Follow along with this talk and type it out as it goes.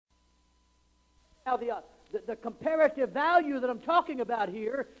Now, the comparative value that I'm talking about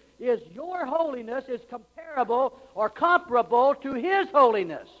here is your holiness is comparable or comparable to His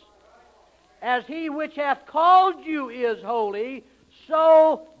holiness. As He which hath called you is holy,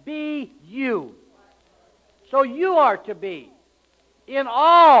 so be you. So you are to be in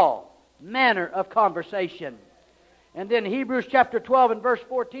all manner of conversation. And then Hebrews chapter 12 and verse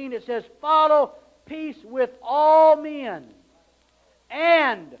 14, it says, follow peace with all men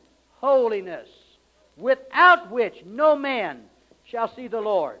and holiness, without which no man shall see the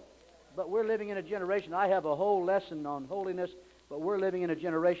Lord. But we're living in a generation, I have a whole lesson on holiness, but we're living in a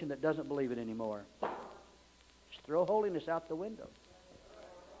generation that doesn't believe it anymore. Just throw holiness out the window.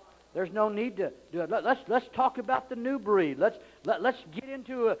 There's no need to do it. Let's talk about the new breed. Let's get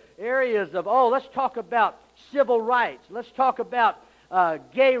into areas of, let's talk about civil rights. Let's talk about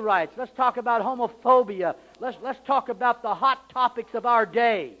gay rights. Let's talk about homophobia. Let's talk about the hot topics of our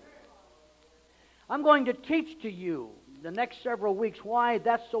day. I'm going to teach to you the next several weeks why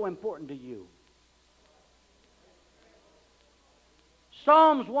that's so important to you.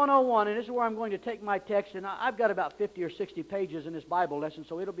 Psalms 101, and this is where I'm going to take my text, and I've got about 50 or 60 pages in this Bible lesson,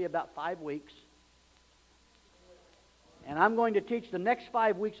 so it'll be about 5 weeks. And I'm going to teach the next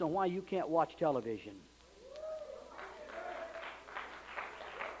 5 weeks on why you can't watch television.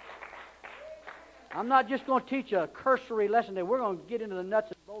 I'm not just going to teach a cursory lesson today. We're going to get into the nuts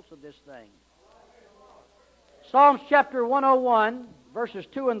and bolts of this thing. Psalms chapter 101, verses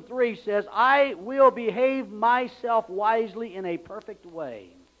 2 and 3 says, I will behave myself wisely in a perfect way.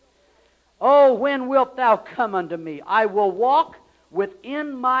 Oh, when wilt thou come unto me? I will walk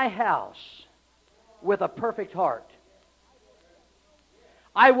within my house with a perfect heart.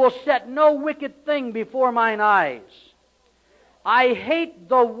 I will set no wicked thing before mine eyes. I hate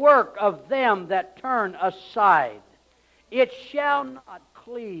the work of them that turn aside. It shall not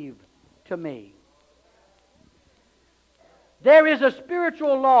cleave to me. There is a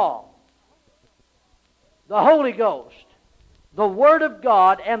spiritual law, the Holy Ghost, the Word of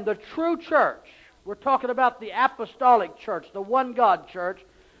God, and the true church. We're talking about the apostolic church, the one God church,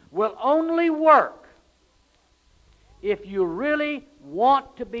 will only work if you really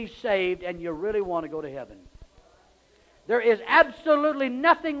want to be saved and you really want to go to heaven. There is absolutely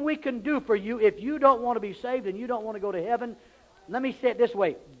nothing we can do for you if you don't want to be saved and you don't want to go to heaven. Let me say it this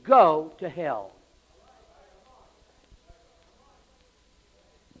way, go to hell.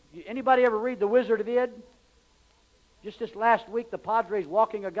 Anybody ever read The Wizard of Oz? Just this last week, the Padre's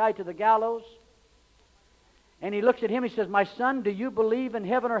walking a guy to the gallows. And he looks at him, he says, my son, do you believe in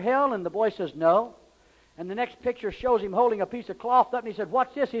heaven or hell? And the boy says, no. And the next picture shows him holding a piece of cloth up, and he said,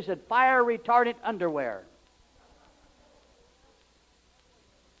 what's this? He said, fire-retardant underwear.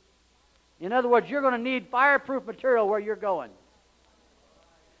 In other words, you're going to need fireproof material where you're going.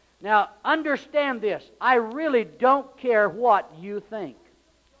 Now, understand this. I really don't care what you think.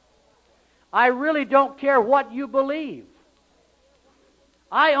 I really don't care what you believe.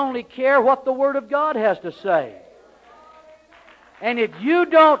 I only care what the Word of God has to say. And if you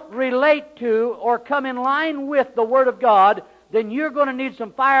don't relate to or come in line with the Word of God, then you're going to need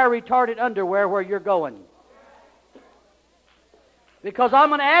some fire-retardant underwear where you're going. Because I'm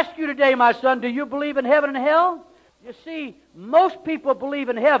going to ask you today, my son, do you believe in heaven and hell? You see, most people believe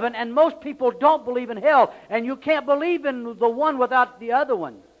in heaven and most people don't believe in hell. And you can't believe in the one without the other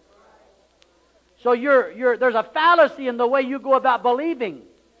one. So there's a fallacy in the way you go about believing.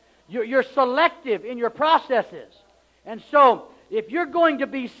 You're selective in your processes. And so, if you're going to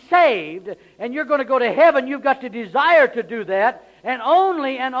be saved and you're going to go to heaven, you've got to desire to do that. And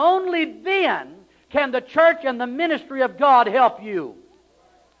only then can the church and the ministry of God help you.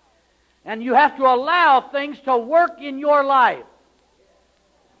 And you have to allow things to work in your life.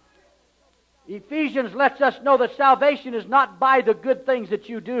 Ephesians lets us know that salvation is not by the good things that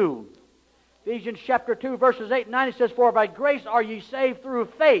you do. Ephesians chapter 2, verses 8 and 9, it says, for by grace are ye saved through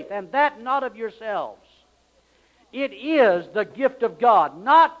faith, and that not of yourselves. It is the gift of God,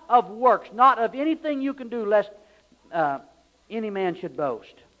 not of works, not of anything you can do, lest any man should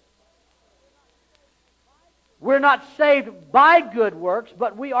boast. We're not saved by good works,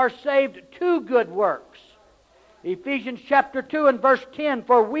 but we are saved to good works. Ephesians chapter 2 and verse 10,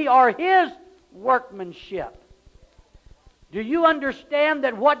 for we are His workmanship. Do you understand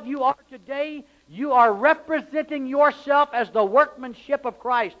that what you are today, you are representing yourself as the workmanship of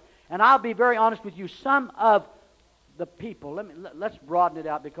Christ? And I'll be very honest with you, some of the people, let's broaden it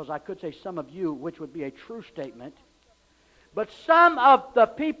out because I could say some of you, which would be a true statement. But some of the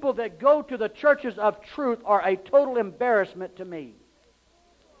people that go to the churches of truth are a total embarrassment to me.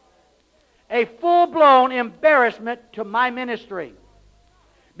 A full-blown embarrassment to my ministry.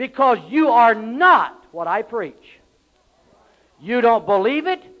 because you are not what I preach. You don't believe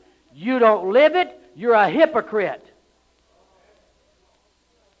it. You don't live it. You're a hypocrite.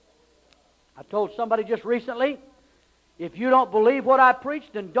 I told somebody just recently, if you don't believe what I preach,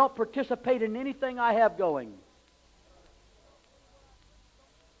 then don't participate in anything I have going.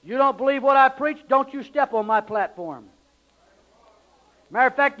 You don't believe what I preach, don't you step on my platform. Matter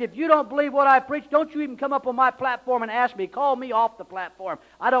of fact, if you don't believe what I preach, don't you even come up on my platform and ask me. Call me off the platform.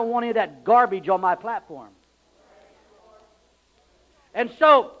 I don't want any of that garbage on my platform. And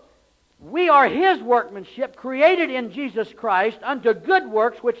so, we are His workmanship, created in Jesus Christ unto good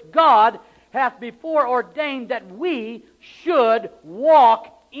works, which God hath before ordained that we should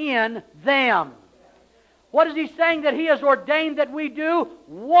walk in them. What is He saying that He has ordained that we do?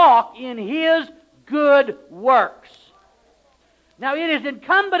 Walk in His good works. Now, it is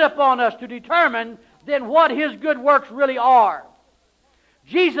incumbent upon us to determine then what His good works really are.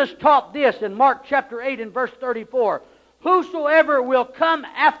 Jesus taught this in Mark chapter 8 and verse 34. Whosoever will come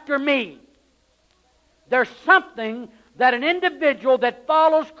after me. There's something that an individual that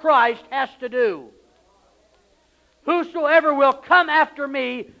follows Christ has to do. Whosoever will come after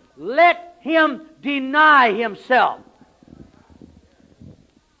me, let him deny himself.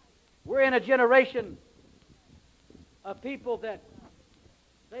 We're in a generation of people that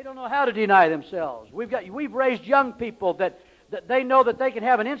they don't know how to deny themselves. We've raised young people that they know that they can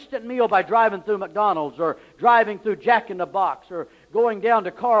have an instant meal by driving through McDonald's or driving through Jack in the Box or going down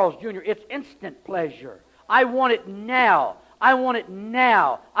to Carl's Jr. It's instant pleasure. I want it now. I want it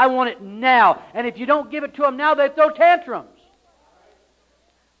now. I want it now. And if you don't give it to them now, they throw tantrums.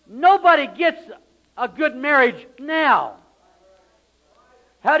 Nobody gets a good marriage now.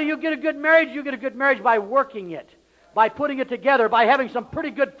 How do you get a good marriage? You get a good marriage by working it, by putting it together, by having some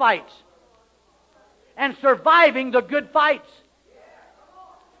pretty good fights, and surviving the good fights,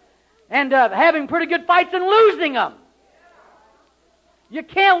 and having pretty good fights and losing them. You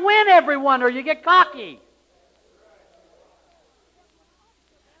can't win everyone or you get cocky.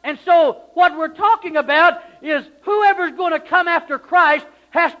 And so what we're talking about is whoever's going to come after Christ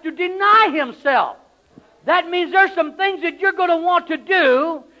has to deny himself. That means there's some things that you're going to want to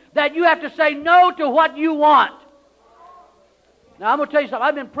do that you have to say no to what you want. Now, I'm going to tell you something.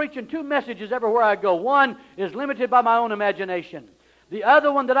 I've been preaching 2 messages everywhere I go. One is limited by my own imagination. The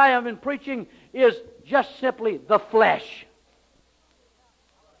other one that I have been preaching is just simply the flesh.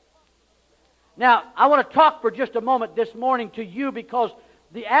 Now, I want to talk for just a moment this morning to you because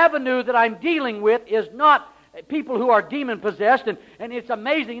the avenue that I'm dealing with is not people who are demon-possessed, and it's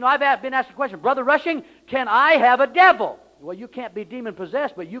amazing. You know, I've been asked the question, Brother Rushing, can I have a devil? Well, you can't be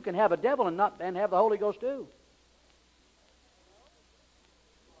demon-possessed, but you can have a devil and have the Holy Ghost too.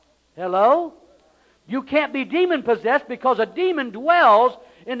 Hello? You can't be demon-possessed because a demon dwells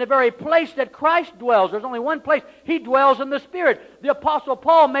in the very place that Christ dwells. There's only one place. He dwells in the Spirit. The Apostle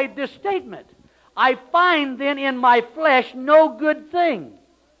Paul made this statement. I find then in my flesh no good thing.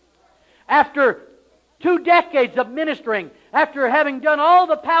 After 2 decades of ministering, after having done all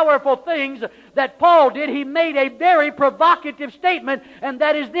the powerful things that Paul did, he made a very provocative statement, and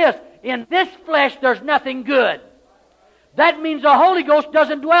that is this: in this flesh there's nothing good. That means the Holy Ghost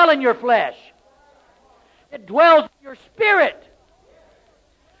doesn't dwell in your flesh. It dwells in your spirit.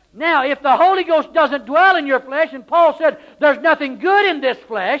 Now, if the Holy Ghost doesn't dwell in your flesh, and Paul said there's nothing good in this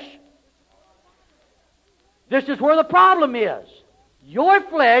flesh, this is where the problem is. Your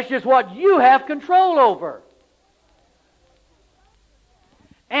flesh is what you have control over.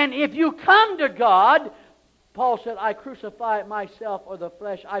 And if you come to God, Paul said, I crucify myself or the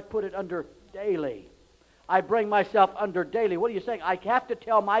flesh, I put it under daily. I bring myself under daily. What are you saying? I have to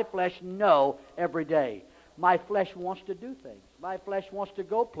tell my flesh no every day. My flesh wants to do things. My flesh wants to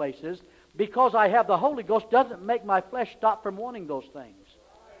go places. Because I have the Holy Ghost doesn't make my flesh stop from wanting those things.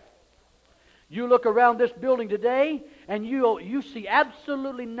 You look around this building today, and you see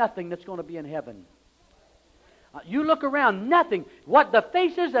absolutely nothing that's going to be in heaven. You look around, nothing. What the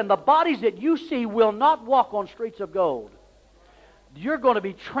faces and the bodies that you see will not walk on streets of gold. You're going to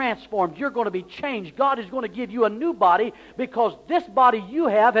be transformed. You're going to be changed. God is going to give you a new body because this body you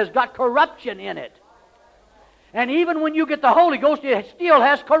have has got corruption in it. And even when you get the Holy Ghost, it still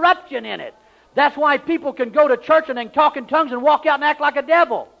has corruption in it. That's why people can go to church and then talk in tongues and walk out and act like a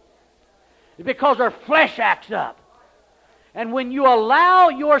devil. Because their flesh acts up. And when you allow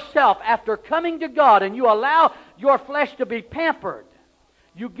yourself, after coming to God, and you allow your flesh to be pampered,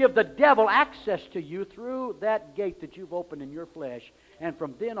 you give the devil access to you through that gate that you've opened in your flesh. And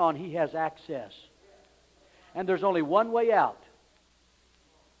from then on, he has access. And there's only one way out.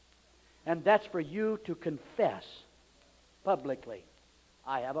 And that's for you to confess publicly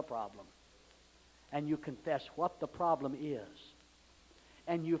I have a problem. And you confess what the problem is.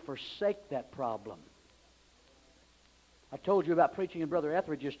 And you forsake that problem. I told you about preaching in Brother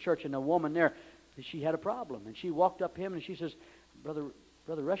Etheridge's church, and a woman there, she had a problem. And she walked up to him and she says, Brother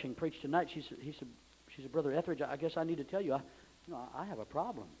Rushing preached tonight. She said, Brother Etheridge, I guess I need to tell you, I have a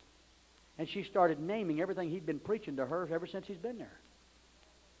problem. And she started naming everything he'd been preaching to her ever since he's been there.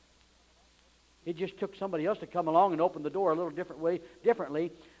 It just took somebody else to come along and open the door a little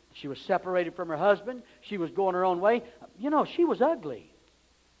differently. She was separated from her husband. She was going her own way. She was ugly.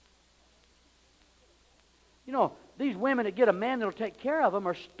 These women that get a man that'll take care of them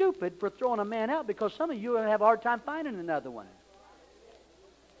are stupid for throwing a man out, because some of you have a hard time finding another one.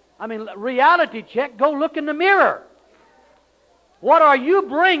 I mean, reality check, go look in the mirror. What are you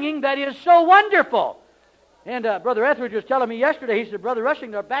bringing that is so wonderful? And Brother Etheridge was telling me yesterday, he said, Brother Rushing,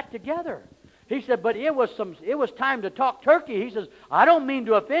 they're back together. He said, but it was time to talk turkey. He says, I don't mean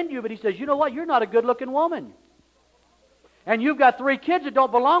to offend you, but he says, you know what? You're not a good-looking woman. And you've got 3 kids that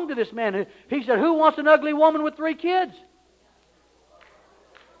don't belong to this man. He said, who wants an ugly woman with 3 kids?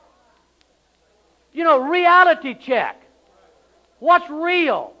 Reality check. What's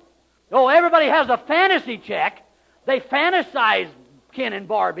real? Oh, everybody has a fantasy check. They fantasize Ken and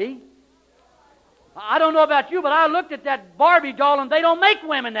Barbie. I don't know about you, but I looked at that Barbie doll, and they don't make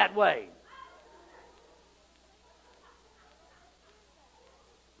women that way.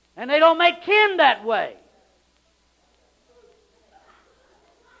 And they don't make Ken that way.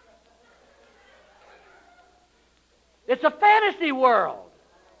 It's a fantasy world.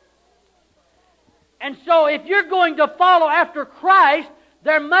 And so if you're going to follow after Christ,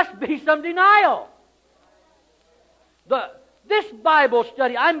 there must be some denial. This Bible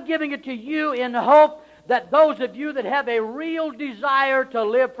study, I'm giving it to you in hope that those of you that have a real desire to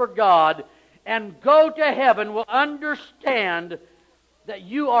live for God and go to heaven will understand that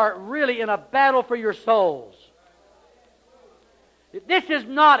you are really in a battle for your souls. This is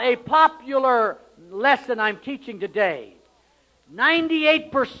not a popular lesson I'm teaching today.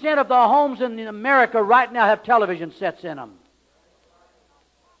 98% of the homes in America right now have television sets in them.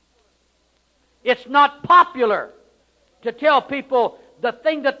 It's not popular to tell people the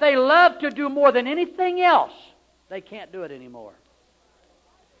thing that they love to do more than anything else. They can't do it anymore.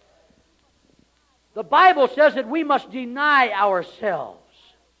 The Bible says that we must deny ourselves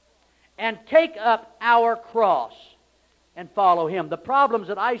and take up our cross and follow Him. The problems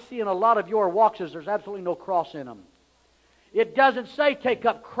that I see in a lot of your walks is there's absolutely no cross in them. It doesn't say take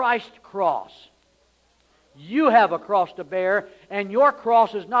up Christ's cross. You have a cross to bear, and your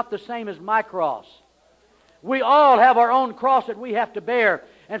cross is not the same as my cross. We all have our own cross that we have to bear,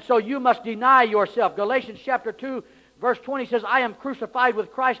 and so you must deny yourself. Galatians chapter 2, verse 20 says, I am crucified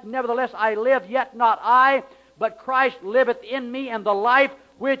with Christ, nevertheless I live, yet not I, but Christ liveth in me, and the life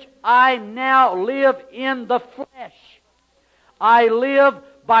which I now live in the flesh, I live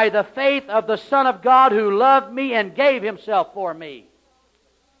by the faith of the Son of God who loved me and gave Himself for me.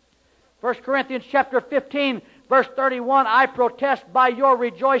 1 Corinthians chapter 15, verse 31, I protest by your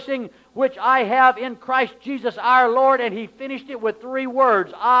rejoicing which I have in Christ Jesus our Lord. And he finished it with 3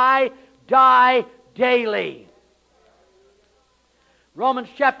 words, I die daily. Romans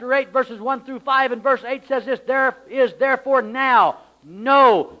chapter 8, verses 1 through 5 and verse 8 says this, there is therefore now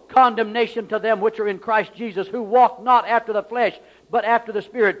no condemnation to them which are in Christ Jesus, who walk not after the flesh, but after the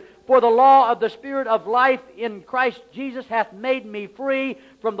Spirit. For the law of the Spirit of life in Christ Jesus hath made me free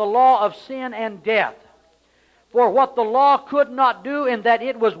from the law of sin and death. For what the law could not do, in that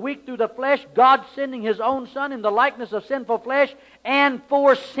it was weak through the flesh, God sending His own Son in the likeness of sinful flesh, and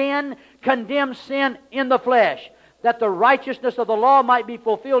for sin condemned sin in the flesh, that the righteousness of the law might be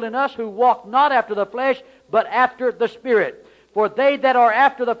fulfilled in us who walk not after the flesh, but after the Spirit. For they that are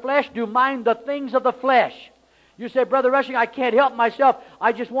after the flesh do mind the things of the flesh. You say, Brother Rushing, I can't help myself.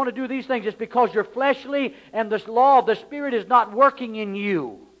 I just want to do these things. It's because you're fleshly and this law of the Spirit is not working in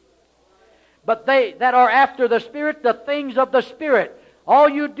you. But they that are after the Spirit, the things of the Spirit. All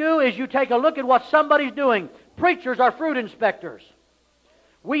you do is you take a look at what somebody's doing. Preachers are fruit inspectors.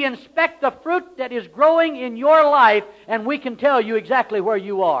 We inspect the fruit that is growing in your life, and we can tell you exactly where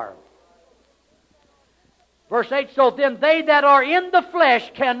you are. Verse 8, so then they that are in the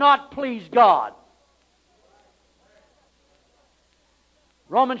flesh cannot please God.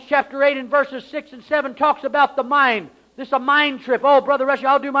 Romans chapter 8 and verses 6 and 7 talks about the mind. This is a mind trip. Oh, Brother Rushing,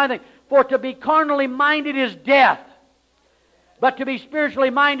 I'll do my thing. For to be carnally minded is death, but to be spiritually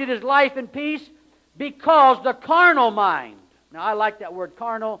minded is life and peace, because the carnal mind. Now, I like that word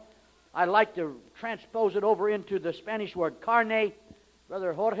carnal. I like to transpose it over into the Spanish word carne.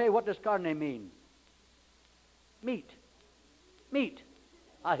 Brother Jorge, what does carne mean? Meat. Meat.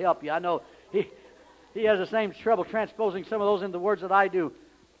 I help you. I know he has the same trouble transposing some of those into words that I do.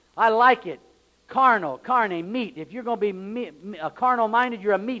 I like it. Carnal, carne, meat. If you're going to be carnal-minded,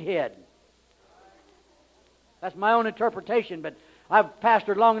 you're a meathead. That's my own interpretation, but I've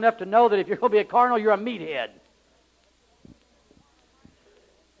pastored long enough to know that if you're going to be a carnal, you're a meathead.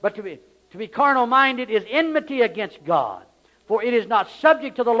 But to be carnal-minded is enmity against God. For it is not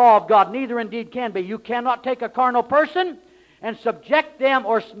subject to the law of God, neither indeed can be. You cannot take a carnal person and subject them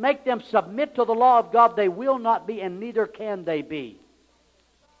or make them submit to the law of God. They will not be, and neither can they be.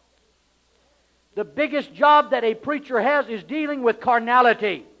 The biggest job that a preacher has is dealing with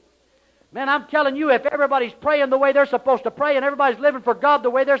carnality. Man, I'm telling you, if everybody's praying the way they're supposed to pray and everybody's living for God the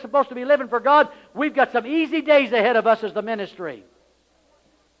way they're supposed to be living for God, we've got some easy days ahead of us as the ministry.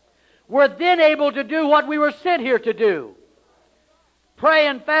 We're then able to do what we were sent here to do. Pray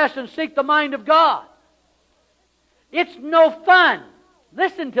and fast and seek the mind of God. It's no fun,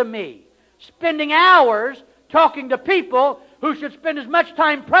 listen to me, spending hours talking to people who should spend as much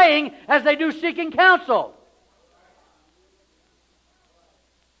time praying as they do seeking counsel.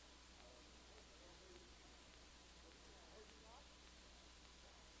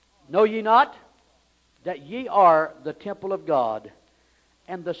 Know ye not that ye are the temple of God,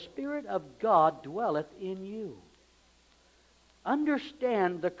 and the Spirit of God dwelleth in you?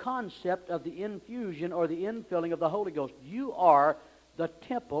 Understand the concept of the infusion or the infilling of the Holy Ghost. You are the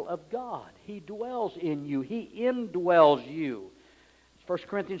temple of God. He dwells in you. He indwells you. 1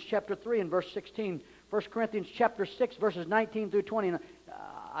 Corinthians chapter 3 and verse 16. 1 Corinthians chapter 6 verses 19 through 20.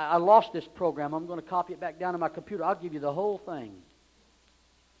 I lost this program. I'm going to copy it back down to my computer. I'll give you the whole thing.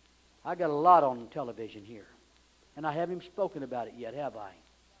 I got a lot on television here. And I haven't even spoken about it yet, have I?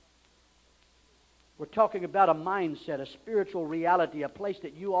 We're talking about a mindset, a spiritual reality, a place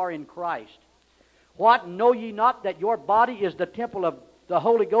that you are in Christ. What? Know ye not that your body is the temple of the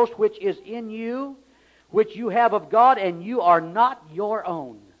Holy Ghost which is in you, which you have of God, and you are not your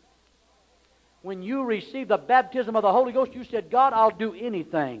own? When you received the baptism of the Holy Ghost, you said, God, I'll do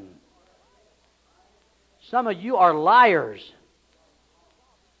anything. Some of you are liars.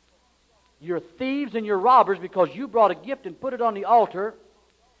 You're thieves and you're robbers because you brought a gift and put it on the altar,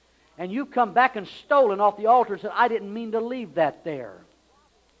 and you've come back and stolen off the altar and said, I didn't mean to leave that there.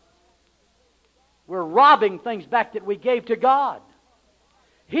 We're robbing things back that we gave to God.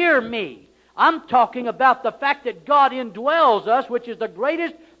 Hear me. I'm talking about the fact that God indwells us, which is the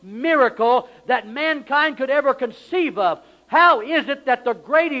greatest miracle that mankind could ever conceive of. How is it that the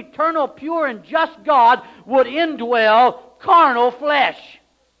great, eternal, pure, and just God would indwell carnal flesh?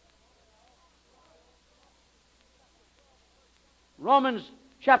 Romans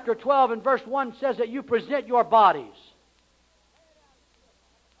chapter 12 and verse 1 says that you present your bodies.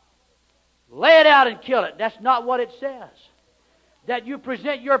 Lay it out and kill it. That's not what it says. That you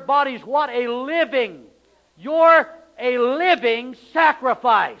present your bodies what? A living. You're a living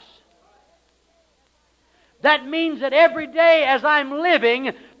sacrifice. That means that every day as I'm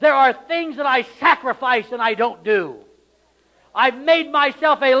living, there are things that I sacrifice and I don't do. I've made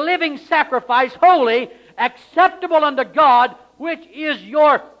myself a living sacrifice, holy, acceptable unto God, which is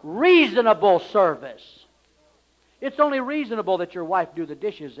your reasonable service. It's only reasonable that your wife do the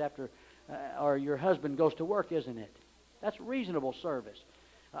dishes after, or your husband goes to work, isn't it? That's reasonable service.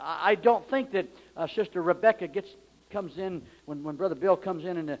 I don't think that Sister Rebecca comes in, when Brother Bill comes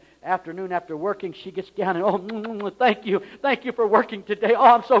in the afternoon after working, she gets down and, thank you for working today. Oh,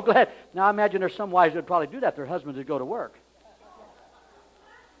 I'm so glad. Now, I imagine there's some wives that would probably do that. Their husbands would go to work.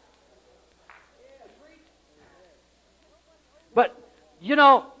 But,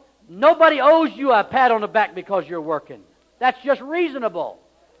 nobody owes you a pat on the back because you're working. That's just reasonable.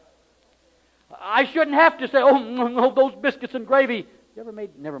 I shouldn't have to say, oh, those biscuits and gravy. You ever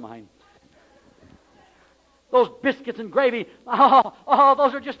made, never mind. Those biscuits and gravy,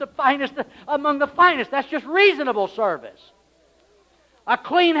 those are just the finest among the finest. That's just reasonable service. A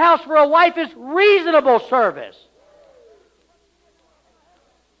clean house for a wife is reasonable service.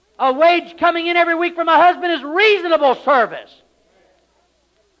 A wage coming in every week from a husband is reasonable service.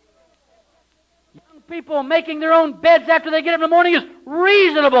 Young people making their own beds after they get up in the morning is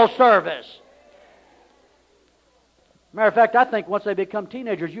reasonable service. Matter of fact, I think once they become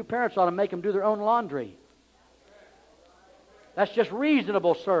teenagers, you parents ought to make them do their own laundry. That's just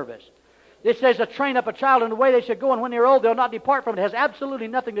reasonable service. It says to train up a child in the way they should go, and when they're old, they'll not depart from it. It has absolutely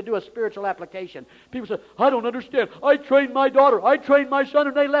nothing to do with spiritual application. People say, I don't understand. I trained my daughter, I trained my son,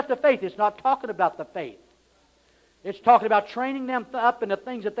 and they left the faith. It's not talking about the faith. It's talking about training them up in the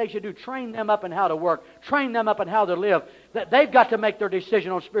things that they should do. Train them up in how to work. Train them up in how to live. They've got to make their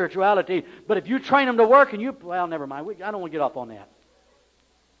decision on spirituality. But if you train them to work and well, never mind. I don't want to get off on that.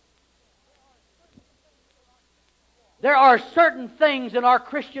 There are certain things in our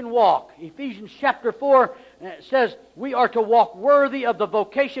Christian walk. Ephesians chapter 4 says we are to walk worthy of the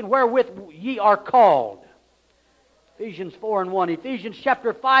vocation wherewith ye are called. Ephesians 4 and 1. Ephesians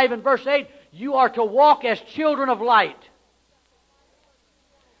chapter 5 and verse 8, you are to walk as children of light.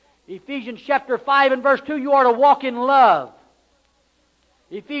 Ephesians chapter 5 and verse 2, you are to walk in love.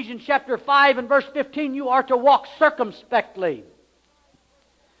 Ephesians chapter 5 and verse 15, you are to walk circumspectly.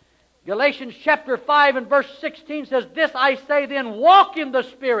 Galatians chapter 5 and verse 16 says, this I say then, walk in the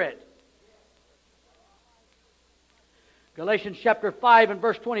Spirit. Galatians chapter 5 and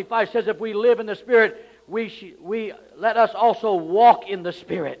verse 25 says, if we live in the Spirit, we let us also walk in the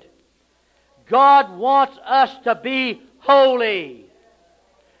Spirit. God wants us to be holy.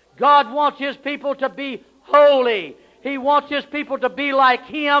 God wants His people to be holy. He wants His people to be like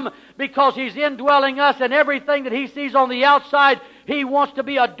Him because He's indwelling us, and everything that He sees on the outside, He wants to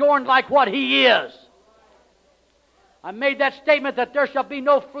be adorned like what He is. I made that statement that there shall be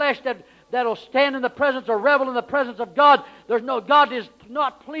no flesh that'll stand in the presence or revel in the presence of God. God is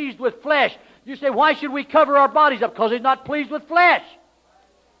not pleased with flesh. You say, why should we cover our bodies up? Because He's not pleased with flesh.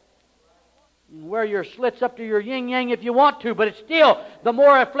 Wear your slits up to your yin-yang if you want to, but it's still, the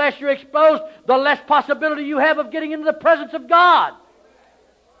more flesh you're exposed, the less possibility you have of getting into the presence of God.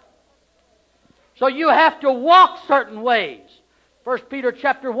 So you have to walk certain ways. 1 Peter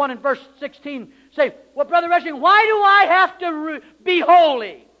chapter 1 and verse 16 say, well, Brother Rushing, why do I have to be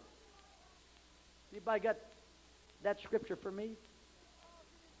holy? Anybody got that scripture for me?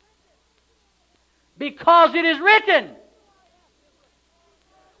 Because it is written.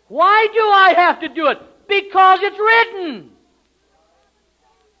 Why do I have to do it? Because it's written.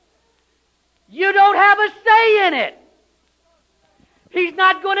 You don't have a say in it. He's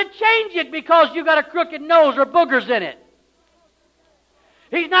not going to change it because you got a crooked nose or boogers in it.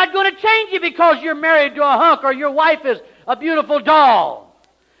 He's not going to change it because you're married to a hunk or your wife is a beautiful doll.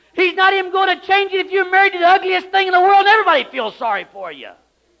 He's not even going to change it if you're married to the ugliest thing in the world and everybody feels sorry for you.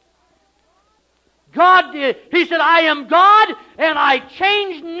 God did. He said, I am God and I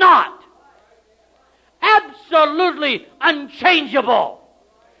change not. Absolutely unchangeable.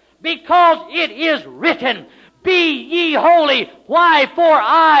 Because it is written, be ye holy. Why? For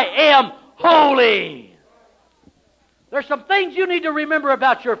I am holy. There's some things you need to remember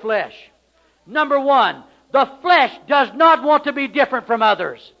about your flesh. Number one, the flesh does not want to be different from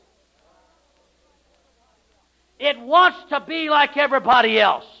others. It wants to be like everybody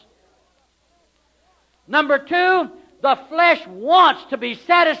else. Number two, the flesh wants to be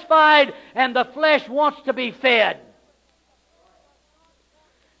satisfied and the flesh wants to be fed.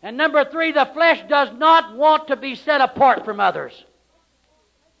 And number three, the flesh does not want to be set apart from others.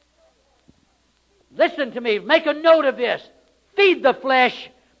 Listen to me. Make a note of this. Feed the flesh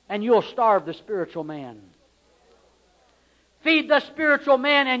and you'll starve the spiritual man. Feed the spiritual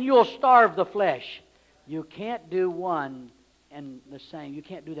man and you'll starve the flesh. You can't do one and the same. You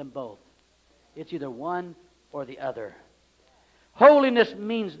can't do them both. It's either one or the other. Holiness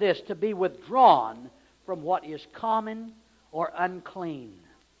means this, to be withdrawn from what is common or unclean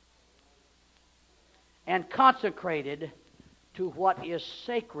and consecrated to what is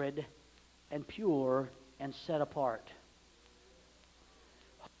sacred and pure and set apart.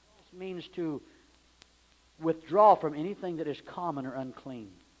 Holiness means to withdraw from anything that is common or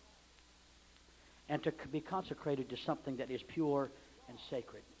unclean and to be consecrated to something that is pure and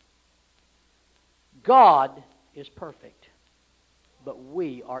sacred. God is perfect, but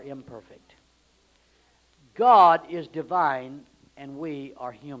we are imperfect. God is divine, and we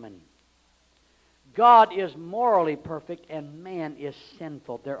are human. God is morally perfect, and man is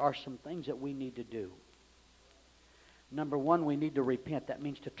sinful. There are some things that we need to do. Number one, we need to repent. That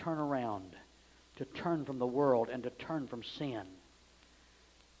means to turn around, to turn from the world, and to turn from sin.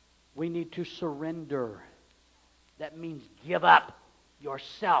 We need to surrender. That means give up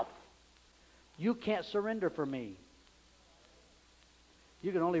yourself. You can't surrender for me.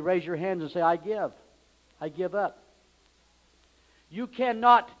 You can only raise your hands and say, I give. I give up. You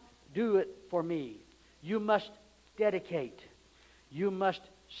cannot do it for me. You must dedicate. You must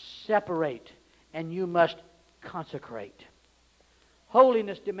separate. And you must consecrate.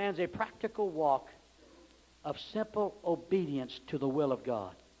 Holiness demands a practical walk of simple obedience to the will of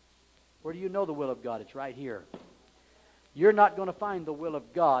God. Where do you know the will of God? It's right here. You're not going to find the will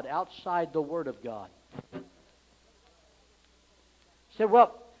of God outside the Word of God. Said,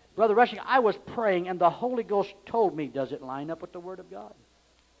 well, Brother Rushing, I was praying and the Holy Ghost told me, does it line up with the Word of God?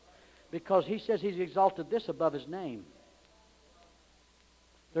 Because He says He's exalted this above His name.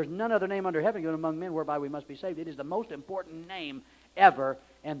 There's none other name under heaven given among men whereby we must be saved. It is the most important name ever,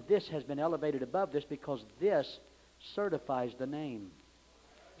 and this has been elevated above this because this certifies the name.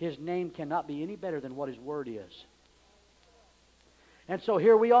 His name cannot be any better than what His Word is. And so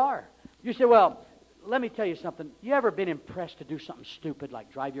here we are. You say, well, let me tell you something. You ever been impressed to do something stupid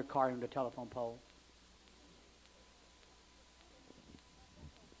like drive your car into a telephone pole?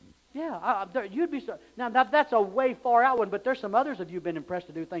 Yeah, you'd be so. Now that's a way far out one, but there's some others of you been impressed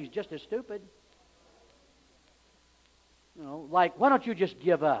to do things just as stupid. You know, like, why don't you just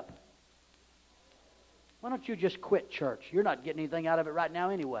give up? Why don't you just quit church? You're not getting anything out of it right now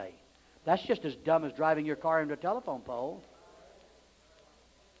anyway. That's just as dumb as driving your car into a telephone pole.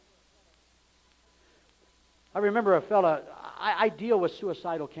 I remember a fella, I deal with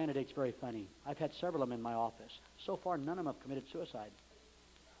suicidal candidates very funny. I've had several of them in my office. So far, none of them have committed suicide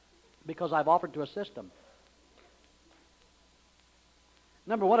because I've offered to assist them.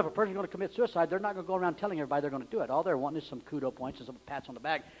 Number one, if a person's going to commit suicide, they're not going to go around telling everybody they're going to do it. All they're wanting is some kudo points and some pats on the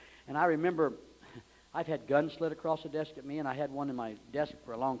back. And I remember I've had guns slid across the desk at me, and I had one in my desk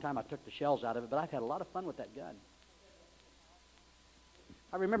for a long time. I took the shells out of it, but I've had a lot of fun with that gun.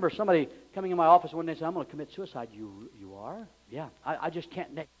 I remember somebody coming in my office one day and said, I'm going to commit suicide. You are? Yeah. I just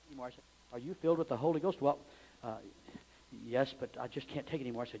can't take it anymore. I said, are you filled with the Holy Ghost? Well, yes, but I just can't take it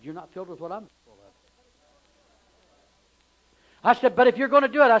anymore. I said, you're not filled with what I'm full of. I said, but if you're going to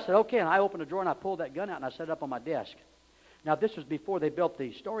do it, I said, okay. And I opened a drawer and I pulled that gun out and I set it up on my desk. Now, this was before they built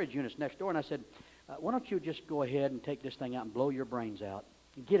the storage units next door. And I said, why don't you just go ahead and take this thing out and blow your brains out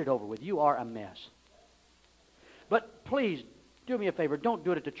and get it over with. You are a mess. But please, do me a favor. Don't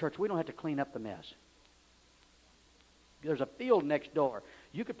do it at the church. We don't have to clean up the mess. There's a field next door.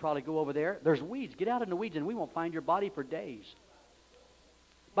 You could probably go over there. There's weeds. Get out in the weeds and we won't find your body for days.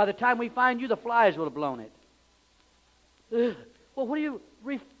 By the time we find you, the flies will have blown it. Ugh.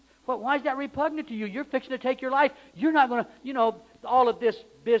 Well, why is that repugnant to you? You're fixing to take your life. You're not going to, all of this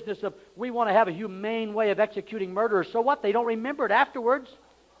business of we want to have a humane way of executing murderers. So what? They don't remember it afterwards.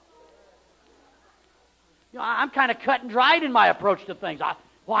 I'm kind of cut and dried in my approach to things.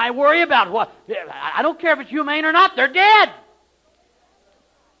 Why worry about what? I don't care if it's humane or not. They're dead.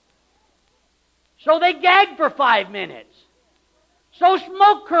 So they gagged for 5 minutes. So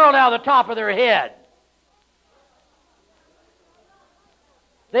smoke curled out of the top of their head.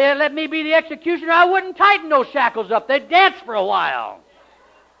 They had let me be the executioner. I wouldn't tighten those shackles up. They'd dance for a while.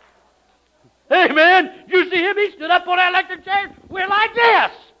 Hey, man, you see him? He stood up on that electric chair. We're like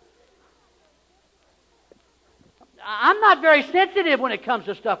this. I'm not very sensitive when it comes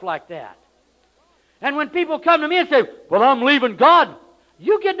to stuff like that. And when people come to me and say, well, I'm leaving God,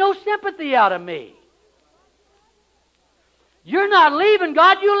 you get no sympathy out of me. You're not leaving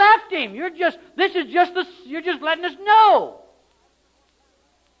God, you left Him. You're just letting us know.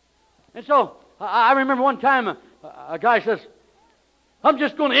 And so, I remember one time a guy says, I'm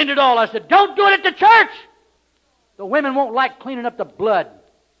just going to end it all. I said, don't do it at the church. The women won't like cleaning up the blood.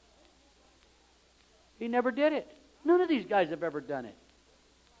 He never did it. None of these guys have ever done it.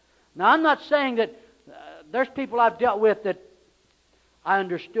 Now, I'm not saying that there's people I've dealt with that I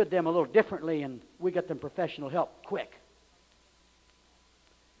understood them a little differently and we got them professional help quick.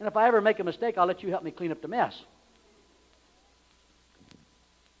 And if I ever make a mistake, I'll let you help me clean up the mess.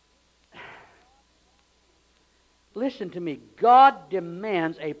 Listen to me. God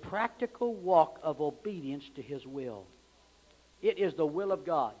demands a practical walk of obedience to His will. It is the will of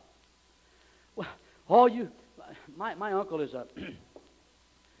God. Well, my uncle is a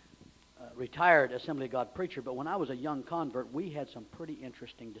retired Assembly of God preacher, but when I was a young convert, we had some pretty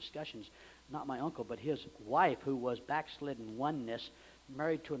interesting discussions. Not my uncle, but his wife, who was backslidden oneness,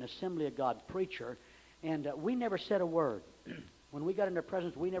 married to an Assembly of God preacher, and we never said a word. When we got in their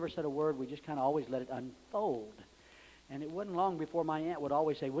presence, we never said a word. We just kind of always let it unfold. And it wasn't long before my aunt would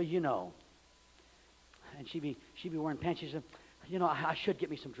always say, well, and she'd be wearing pants. She said, I should get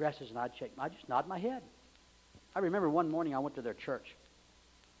me some dresses, and I'd just nod my head. I remember one morning I went to their church.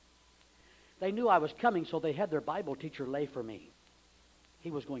 They knew I was coming, so they had their Bible teacher lay for me.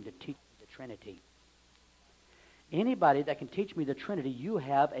 He was going to teach me the Trinity. Anybody that can teach me the Trinity, you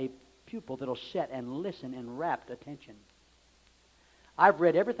have a pupil that'll sit and listen in rapt attention. I've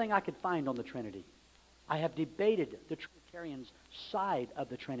read everything I could find on the Trinity. I have debated the Trinitarian's side of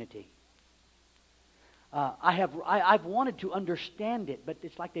the Trinity. I've wanted to understand it, but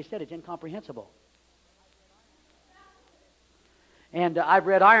it's like they said, it's incomprehensible. And I've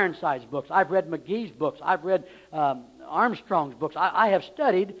read Ironside's books. I've read McGee's books. I've read Armstrong's books. I have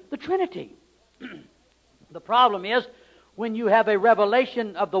studied the Trinity. The problem is, when you have a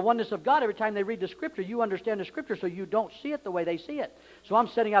revelation of the oneness of God, every time they read the Scripture, you understand the Scripture, so you don't see it the way they see it. So I'm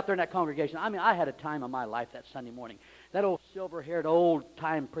sitting out there in that congregation. I had a time of my life that Sunday morning. That old silver-haired,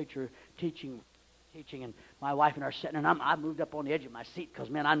 old-time preacher teaching teaching, and my wife and I are sitting, and I moved up on the edge of my seat because,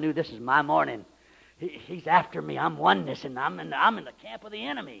 man, I knew this is my morning. He's after me. I'm oneness, and I'm in the camp of the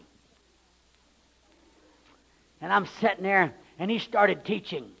enemy. And I'm sitting there, and he started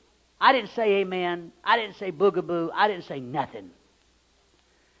teaching. I didn't say amen. I didn't say boogaboo. I didn't say nothing.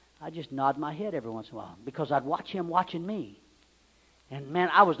 I just nod my head every once in a while because I'd watch him watching me. And, man,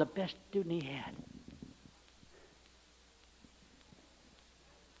 I was the best student he had.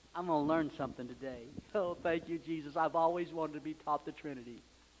 I'm going to learn something today. Oh, thank you, Jesus. I've always wanted to be taught the Trinity.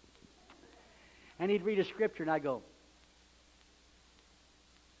 And he'd read a scripture, and I'd go.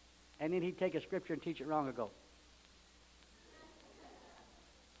 And then he'd take a scripture and teach it wrong and go.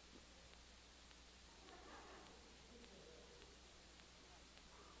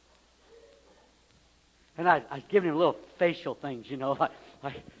 And I was giving him little facial things, you know,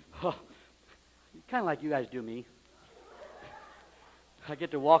 like oh, kind of like you guys do me. I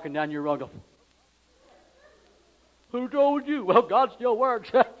get to walking down your road and go, who told you? Well, God still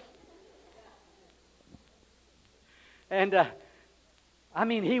works. And, I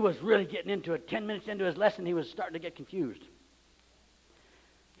mean, he was really getting into it. 10 minutes into his lesson, he was starting to get confused.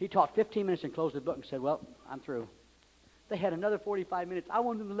 He taught 15 minutes and closed the book and said, well, I'm through. They had another 45 minutes. I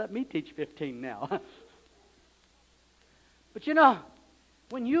wanted them to let me teach 15 now. But you know,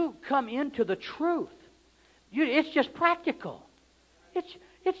 when you come into the truth, it's just practical.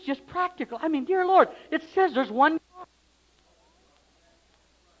 It's just practical. I mean, dear Lord, it says there's one God.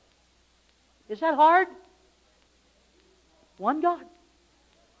 Is that hard? One God.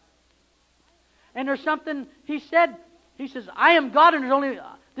 And there's something he said. He says, I am God, and there's only,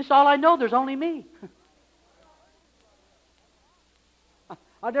 this is all I know, there's only me.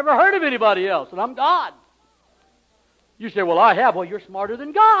 I've never heard of anybody else, and I'm God. You say, well, I have. Well, you're smarter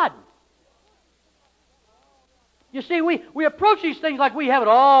than God. You see, we approach these things like we have it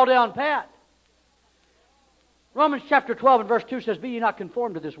all down pat. Romans chapter 12 and verse 2 says, be ye not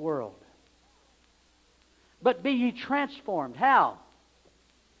conformed to this world, but be ye transformed. How?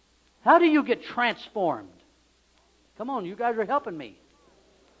 How do you get transformed? Come on, you guys are helping me.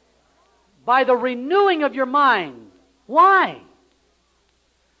 By the renewing of your mind. Why?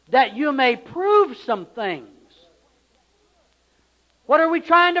 That you may prove some things. What are we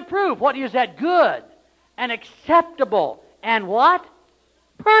trying to prove? What is that good and acceptable and what?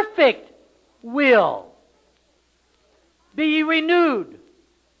 Perfect will. Be ye renewed.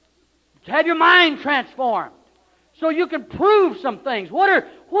 Have your mind transformed so you can prove some things.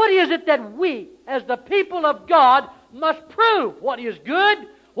 What is it that we, as the people of God, must prove? What is good,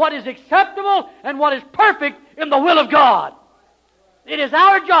 what is acceptable, and what is perfect in the will of God. It is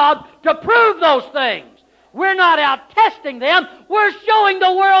our job to prove those things. We're not out testing them. We're showing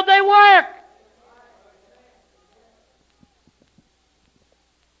the world they work.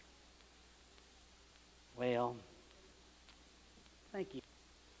 Well, thank you.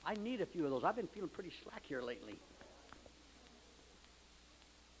 I need a few of those. I've been feeling pretty slack here lately.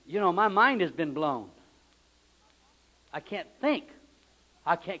 You know, my mind has been blown. I can't think.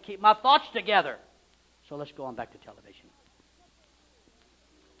 I can't keep my thoughts together. So let's go on back to television.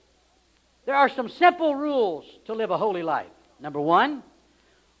 There are some simple rules to live a holy life. Number one,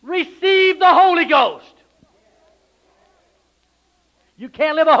 receive the Holy Ghost. You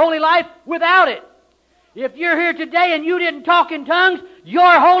can't live a holy life without it. If you're here today and you didn't talk in tongues,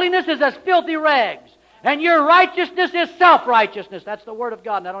 your holiness is as filthy rags. And your righteousness is self-righteousness. That's the Word of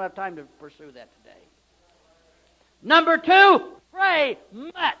God, and I don't have time to pursue that today. Number two, pray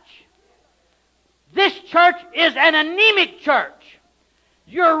much. This church is an anemic church.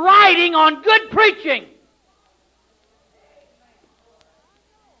 You're riding on good preaching.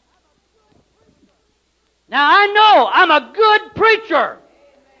 Now, I know I'm a good preacher.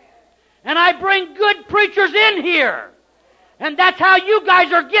 And I bring good preachers in here. And that's how you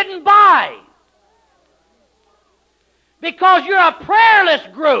guys are getting by. Because you're a prayerless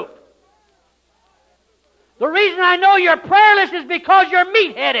group. The reason I know you're prayerless is because you're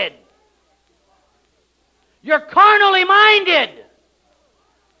meat-headed. You're carnally minded.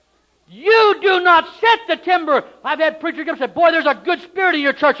 You do not set the timber. I've had preachers come and say, boy, there's a good spirit in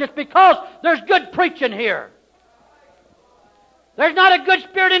your church. It's because there's good preaching here. There's not a good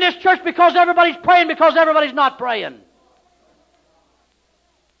spirit in this church because everybody's praying because everybody's not praying.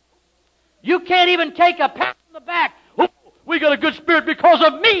 You can't even take a pat on the back. Oh, we got a good spirit because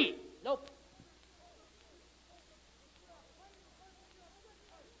of me. Nope.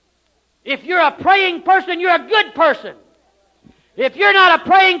 If you're a praying person, you're a good person. If you're not a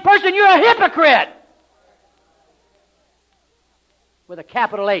praying person, you're a hypocrite. With a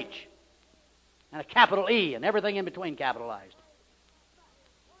capital H and a capital E and everything in between capitalized.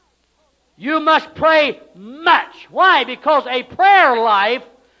 You must pray much. Why? Because a prayer life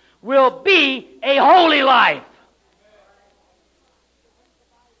will be a holy life.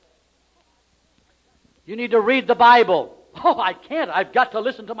 You need to read the Bible. Oh, I can't. I've got to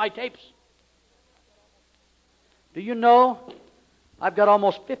listen to my tapes. Do you know I've got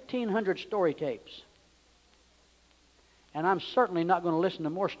almost 1,500 story tapes? And I'm certainly not going to listen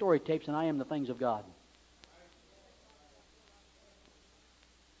to more story tapes than I am the things of God.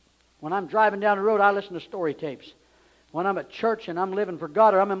 When I'm driving down the road, I listen to story tapes. When I'm at church and I'm living for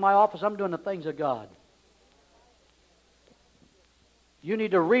God, or I'm in my office, I'm doing the things of God. You need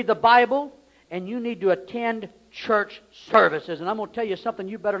to read the Bible, and you need to attend church services. And I'm going to tell you something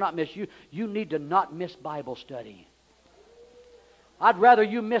you better not miss. You need to not miss Bible study. I'd rather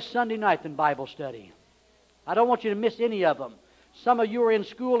you miss Sunday night than Bible study. I don't want you to miss any of them. Some of you are in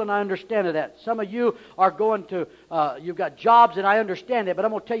school, and I understand that. Some of you are going to, you've got jobs, and I understand that. But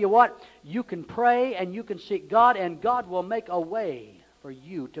I'm going to tell you what, you can pray, and you can seek God, and God will make a way for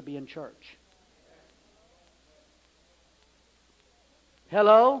you to be in church.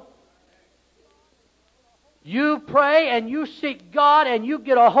 Hello? You pray, and you seek God, and you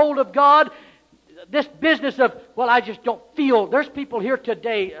get a hold of God. This business of, well, I just don't feel. There's people here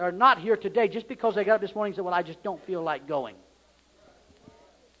today, or not here today, just because they got up this morning and said, well, I just don't feel like going.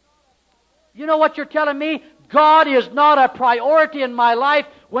 You know what you're telling me? God is not a priority in my life.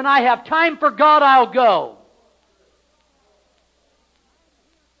 When I have time for God, I'll go.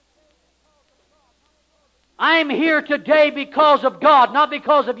 I'm here today because of God, not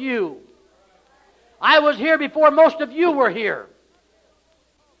because of you. I was here before most of you were here.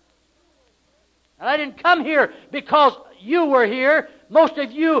 And I didn't come here because you were here. Most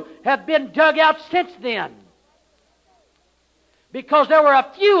of you have been dug out since then. Because there were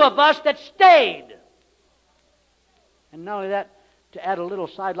a few of us that stayed. And not only that, to add a little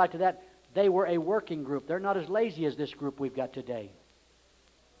sidelight to that, they were a working group. They're not as lazy as this group we've got today.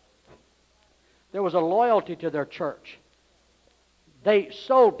 There was a loyalty to their church. They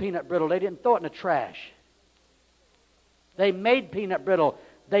sold peanut brittle. They didn't throw it in the trash. They made peanut brittle.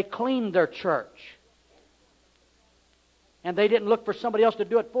 They cleaned their church. And they didn't look for somebody else to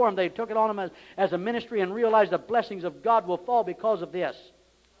do it for them. They took it on them as a ministry and realized the blessings of God will fall because of this.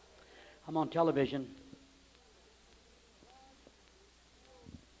 I'm on television.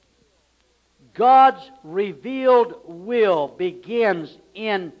 God's revealed will begins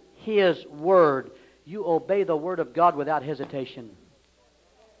in His Word. You obey the Word of God without hesitation.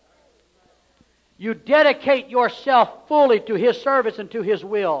 You dedicate yourself fully to His service and to His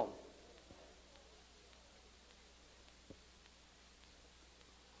will.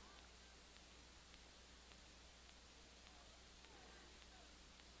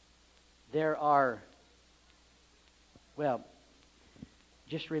 There are, well,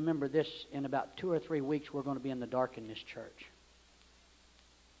 just remember this, in about 2 or 3 weeks we're going to be in the dark in this church.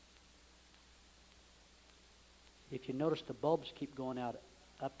 If you notice, the bulbs keep going out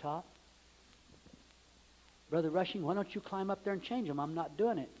up top. Brother Rushing, why don't you climb up there and change them? I'm not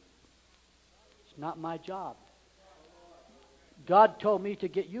doing it. It's not my job. God told me to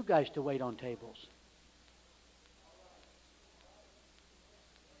get you guys to wait on tables.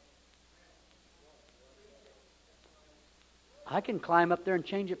 I can climb up there and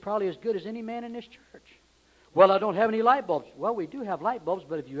change it probably as good as any man in this church. Well, I don't have any light bulbs. Well, we do have light bulbs,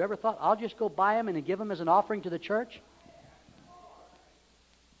 but have you ever thought, I'll just go buy them and give them as an offering to the church?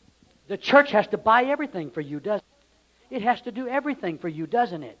 The church has to buy everything for you, doesn't it? It has to do everything for you,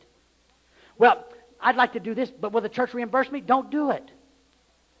 doesn't it? Well, I'd like to do this, but will the church reimburse me? Don't do it.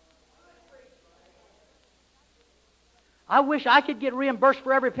 I wish I could get reimbursed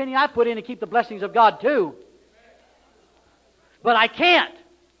for every penny I put in to keep the blessings of God too. But I can't.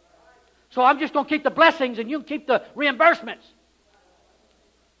 So I'm just going to keep the blessings and you keep the reimbursements.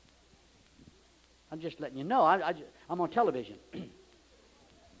 I'm just letting you know. I'm on television.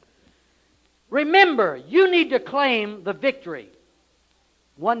 Remember, you need to claim the victory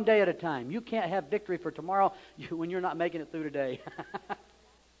one day at a time. You can't have victory for tomorrow when you're not making it through today.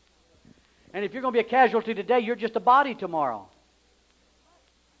 And if you're going to be a casualty today, you're just a body tomorrow.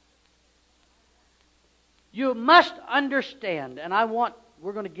 You must understand, and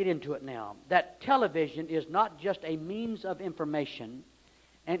we're going to get into it now, that television is not just a means of information,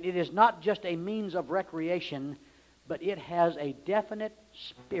 and it is not just a means of recreation, but it has a definite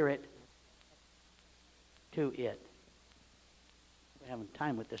spirit to it. We're having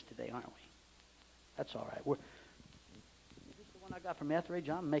time with this today, aren't we? That's all right. Is this the one I got from Etheridge?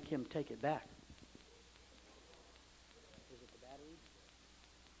 I'll make him take it back. Is it the battery?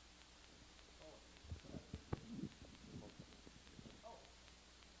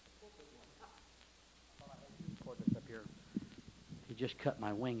 just cut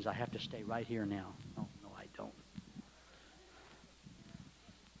my wings. I have to stay right here now. Oh, no, I don't.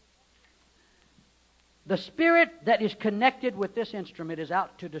 The spirit that is connected with this instrument is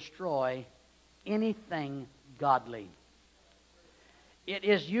out to destroy anything godly. It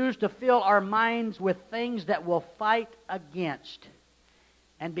is used to fill our minds with things that will fight against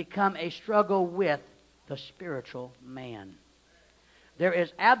and become a struggle with the spiritual man. There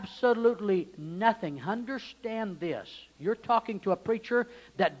is absolutely nothing. Understand this. You're talking to a preacher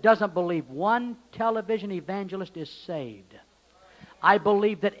that doesn't believe one television evangelist is saved. I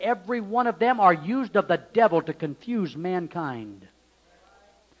believe that every one of them are used of the devil to confuse mankind.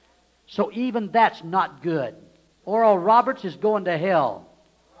 So even that's not good. Oral Roberts is going to hell.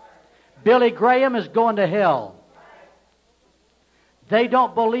 Billy Graham is going to hell. They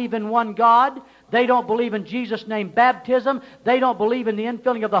don't believe in one God. They don't believe in Jesus' name baptism. They don't believe in the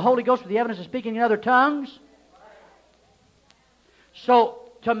infilling of the Holy Ghost with the evidence of speaking in other tongues. So,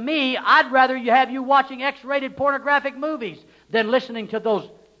 to me, I'd rather have you watching X-rated pornographic movies than listening to those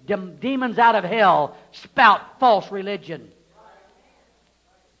demons out of hell spout false religion.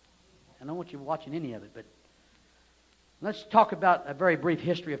 I don't want you watching any of it, but let's talk about a very brief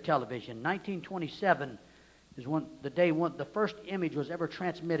history of television. 1927 is the first image was ever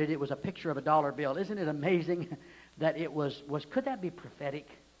transmitted. It was a picture of a dollar bill. Isn't it amazing that it was could that be prophetic?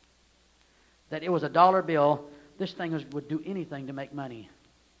 That it was a dollar bill. This thing would do anything to make money.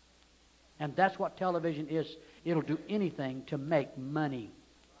 And that's what television is. It'll do anything to make money.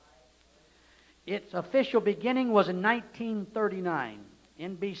 Its official beginning was in 1939.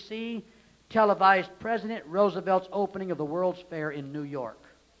 NBC televised President Roosevelt's opening of the World's Fair in New York.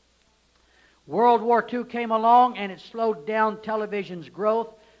 World War II came along and it slowed down television's growth,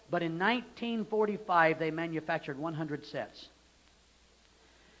 but in 1945 they manufactured 100 sets.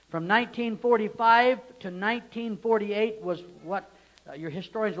 From 1945 to 1948 was what your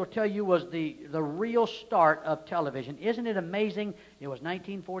historians will tell you was the real start of television. Isn't it amazing? It was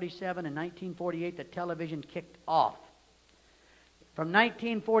 1947 and 1948 that television kicked off. From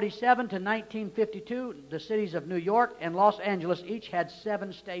 1947 to 1952, the cities of New York and Los Angeles each had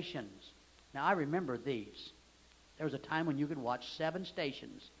 7 stations. Now, I remember these. There was a time when you could watch 7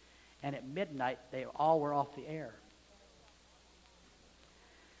 stations, and at midnight, they all were off the air.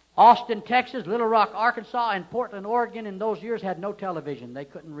 Austin, Texas, Little Rock, Arkansas, and Portland, Oregon in those years had no television. They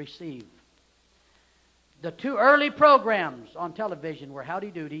couldn't receive. The 2 early programs on television were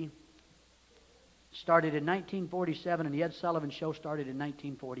Howdy Doody, started in 1947, and the Ed Sullivan Show started in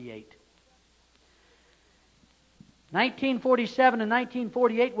 1948. 1947 and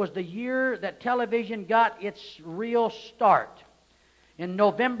 1948 was the year that television got its real start. In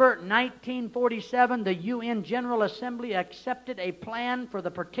November 1947, the UN General Assembly accepted a plan for the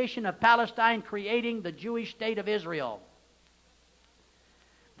partition of Palestine, creating the Jewish state of Israel.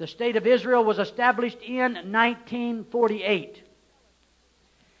 The state of Israel was established in 1948.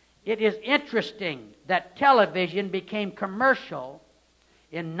 It is interesting that television became commercial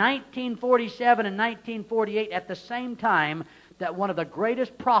in 1947 and 1948 at the same time that one of the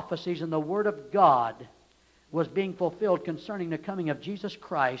greatest prophecies in the Word of God was being fulfilled concerning the coming of Jesus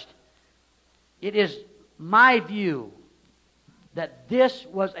Christ. It is my view that this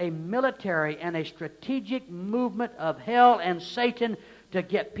was a military and a strategic movement of hell and Satan to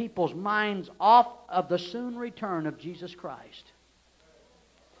get people's minds off of the soon return of Jesus Christ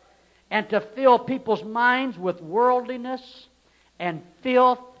and to fill people's minds with worldliness and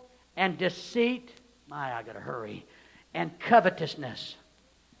filth and deceit. I got to hurry. And covetousness.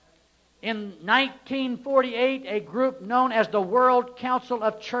 In 1948, a group known as the World Council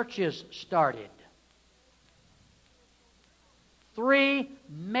of Churches started. 3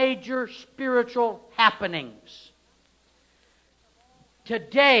 major spiritual happenings.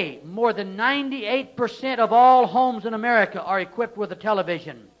 Today, more than 98% of all homes in America are equipped with a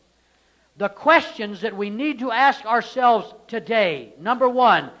television. The questions that we need to ask ourselves today, number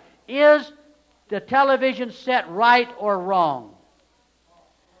 1, is the television set right or wrong?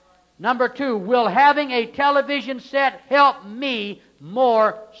 Number 2, will having a television set help me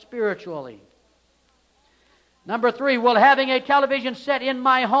more spiritually? Number 3, will having a television set in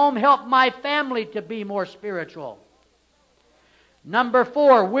my home help my family to be more spiritual? Number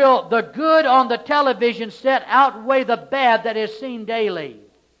 4, will the good on the television set outweigh the bad that is seen daily?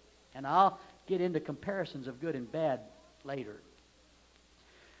 And I'll get into comparisons of good and bad later.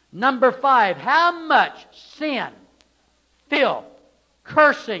 Number 5, how much sin, filth,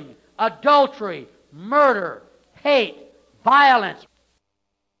 cursing, adultery, murder, hate, violence,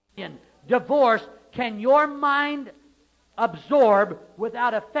 and divorce can your mind absorb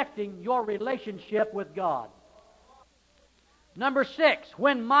without affecting your relationship with God? Number 6,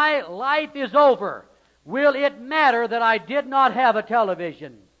 when my life is over, will it matter that I did not have a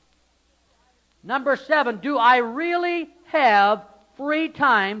television? Number 7, do I really have free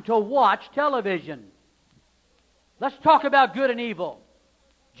time to watch television? Let's talk about good and evil.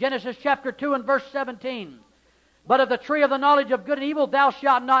 Genesis chapter 2 and verse 17. But of the tree of the knowledge of good and evil thou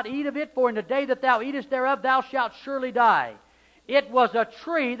shalt not eat of it, for in the day that thou eatest thereof thou shalt surely die. It was a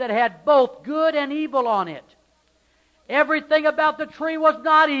tree that had both good and evil on it. Everything about the tree was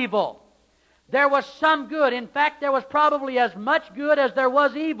not evil. There was some good. In fact, there was probably as much good as there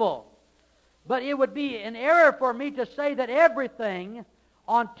was evil. But it would be an error for me to say that everything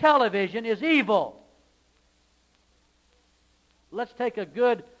on television is evil. Let's take a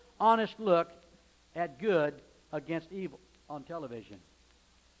good, honest look at good against evil on television.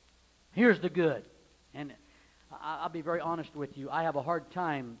 Here's the good. And I'll be very honest with you. I have a hard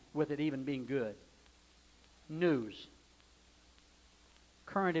time with it even being good. News.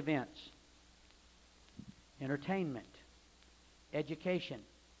 Current events. Entertainment. Education.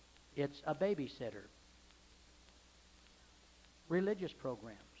 It's a babysitter. Religious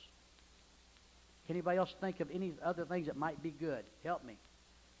programs. Can anybody else think of any other things that might be good? Help me.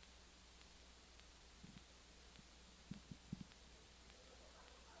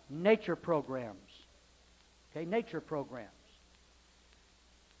 Nature programs. Okay, nature programs.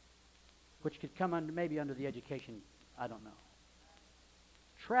 Which could come under, maybe under the education, I don't know.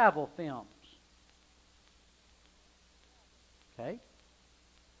 Travel films. Okay?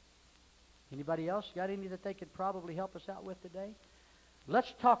 Anybody else got any that they could probably help us out with today?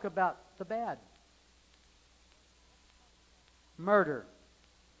 Let's talk about the bad. Murder.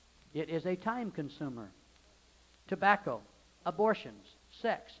 It is a time consumer. Tobacco. Abortions.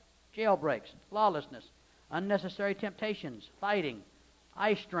 Sex. Jailbreaks. Lawlessness. Unnecessary temptations. Fighting.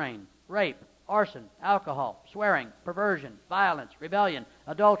 Eye strain. Rape. Arson. Alcohol. Swearing. Perversion. Violence. Rebellion.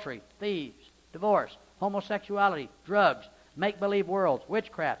 Adultery. Thieves. Divorce. Homosexuality. Drugs. Make-believe worlds.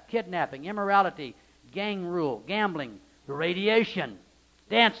 Witchcraft. Kidnapping. Immorality. Gang rule. Gambling. Radiation.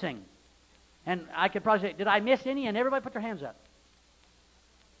 Dancing. And I could probably say, did I miss any? And everybody put their hands up.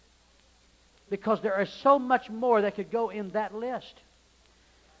 Because there is so much more that could go in that list.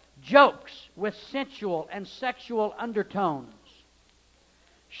 Jokes with sensual and sexual undertones.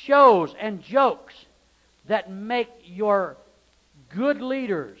 Shows and jokes that make your good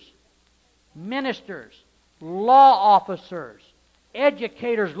leaders, ministers, law officers,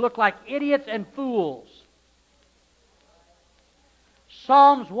 educators look like idiots and fools.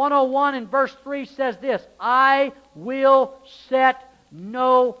 Psalms 101 and verse 3 says this, I will set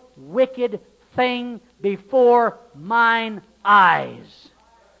no wicked thing before mine eyes.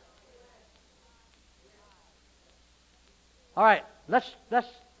 All right, let's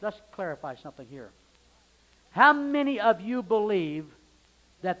clarify something here. How many of you believe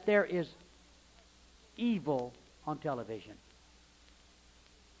that there is evil on television?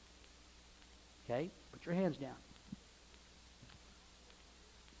 Okay, put your hands down.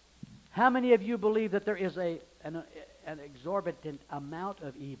 How many of you believe that there is an exorbitant amount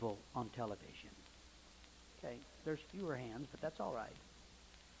of evil on television? Okay, there's fewer hands, but that's all right.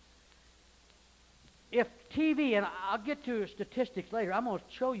 If TV, and I'll get to statistics later, I'm going to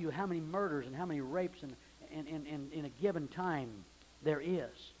show you how many murders and how many rapes in a given time there is.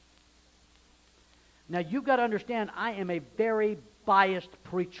 Now, you've got to understand, I am a very biased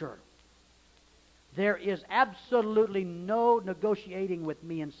preacher. There is absolutely no negotiating with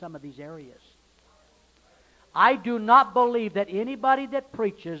me in some of these areas. I do not believe that anybody that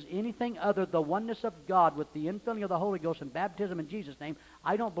preaches anything other than the oneness of God with the infilling of the Holy Ghost and baptism in Jesus' name,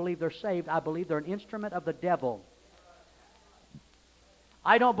 I don't believe they're saved. I believe they're an instrument of the devil.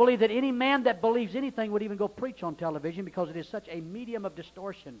 I don't believe that any man that believes anything would even go preach on television because it is such a medium of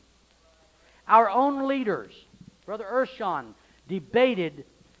distortion. Our own leaders, Brother Urshan, debated...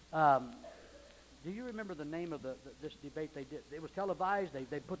 do you remember the name of this debate they did? It was televised.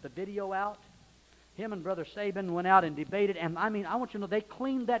 They put the video out. Him and Brother Sabin went out and debated. And I want you to know, they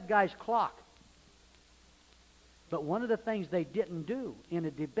cleaned that guy's clock. But one of the things they didn't do in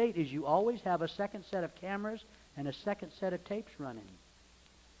a debate is you always have a second set of cameras and a second set of tapes running.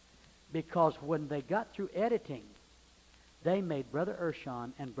 Because when they got through editing, they made Brother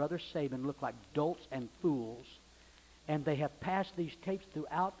Urshan and Brother Sabin look like dolts and fools. And they have passed these tapes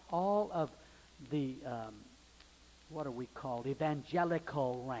throughout all of the, what are we called,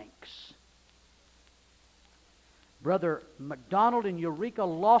 evangelical ranks. Brother McDonald in Eureka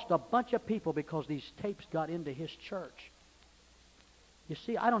lost a bunch of people because these tapes got into his church. You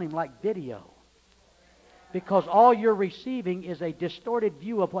see, I don't even like video. Because all you're receiving is a distorted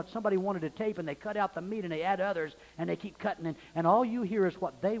view of what somebody wanted to tape, and they cut out the meat and they add others, and they keep cutting, and all you hear is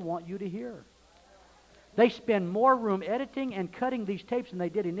what they want you to hear. They spend more room editing and cutting these tapes than they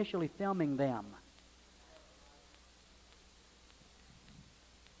did initially filming them.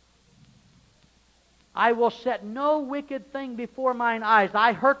 I will set no wicked thing before mine eyes.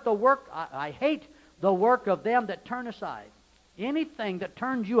 I hate the work of them that turn aside. Anything that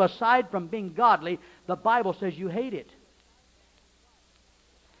turns you aside from being godly, the Bible says you hate it.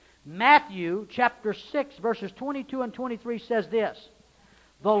 Matthew chapter 6, verses 22 and 23 says this: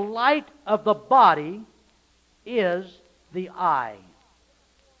 the light of the body is the eye.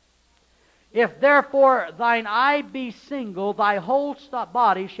 If therefore thine eye be single, thy whole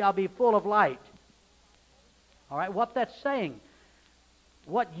body shall be full of light. All right, what that's saying,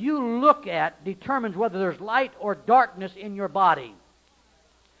 what you look at determines whether there's light or darkness in your body.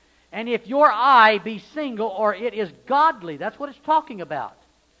 And if your eye be single, or it is godly, that's what it's talking about,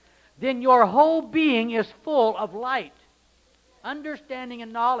 then your whole being is full of light, understanding,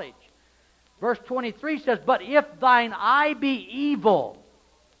 and knowledge. Verse 23 says, but if thine eye be evil,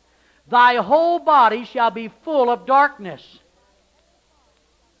 thy whole body shall be full of darkness.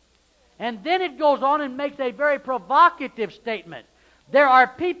 And then it goes on and makes a very provocative statement. There are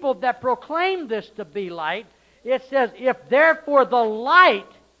people that proclaim this to be light. It says, if therefore the light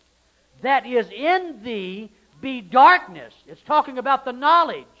that is in thee be darkness. It's talking about the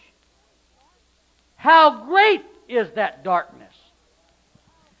knowledge. How great is that darkness?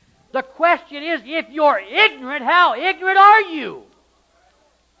 The question is, if you're ignorant, how ignorant are you?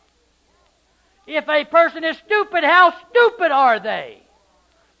 If a person is stupid, how stupid are they?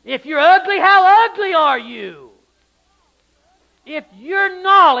 If you're ugly, how ugly are you? If your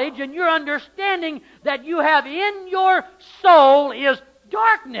knowledge and your understanding that you have in your soul is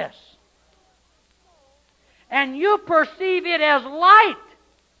darkness, and you perceive it as light,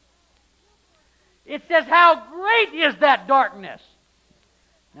 it says, how great is that darkness?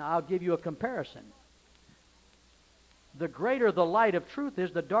 Now, I'll give you a comparison. The greater the light of truth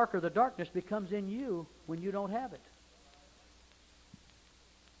is, the darker the darkness becomes in you when you don't have it.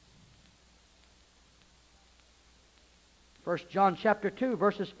 First John chapter 2,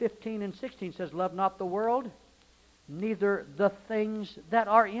 verses 15 and 16 says, love not the world, neither the things that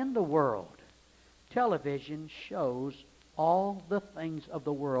are in the world. Television shows all the things of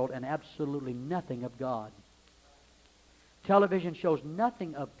the world and absolutely nothing of God. Television shows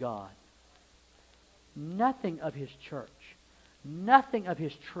nothing of God, nothing of His church, nothing of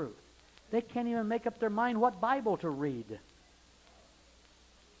His truth. They can't even make up their mind what Bible to read.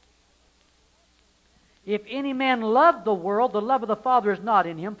 If any man love the world, the love of the Father is not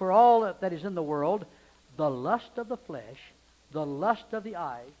in him. For all that is in the world, the lust of the flesh, the lust of the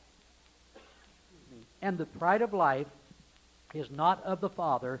eye, and the pride of life is not of the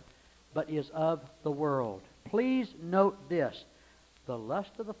Father, but is of the world. Please note this: the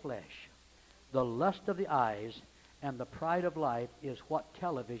lust of the flesh, the lust of the eyes, and the pride of life is what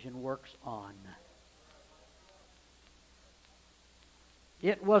television works on.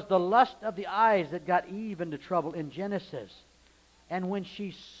 It was the lust of the eyes that got Eve into trouble in Genesis. And when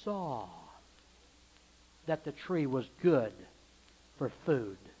she saw that the tree was good for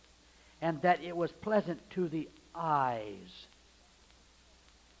food, and that it was pleasant to the eyes.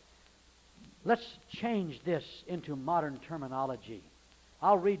 Let's change this into modern terminology.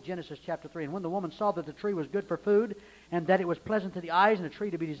 I'll read Genesis chapter 3. And when the woman saw that the tree was good for food, and that it was pleasant to the eyes, and a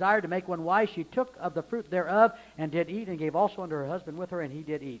tree to be desired to make one wise, she took of the fruit thereof, and did eat, and gave also unto her husband with her, and he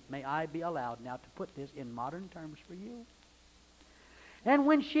did eat. May I be allowed now to put this in modern terms for you? And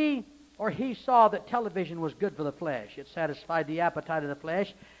when she or he saw that television was good for the flesh, it satisfied the appetite of the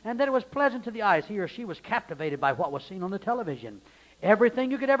flesh, and that it was pleasant to the eyes, he or she was captivated by what was seen on the television. Everything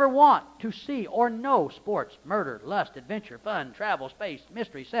you could ever want to see or know: sports, murder, lust, adventure, fun, travel, space,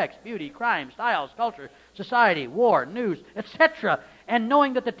 mystery, sex, beauty, crime, styles, culture, society, war, news, etc. And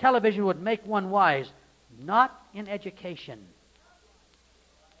knowing that the television would make one wise, not in education,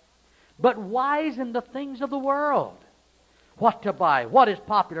 but wise in the things of the world. What to buy, what is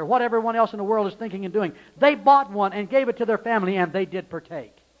popular, what everyone else in the world is thinking and doing. They bought one and gave it to their family, and they did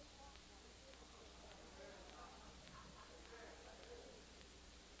partake.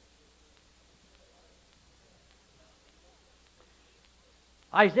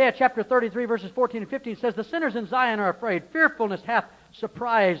 Isaiah chapter 33, verses 14 and 15 says, the sinners in Zion are afraid. Fearfulness hath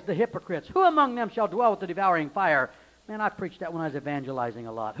surprised the hypocrites. Who among them shall dwell with the devouring fire? Man, I preached that when I was evangelizing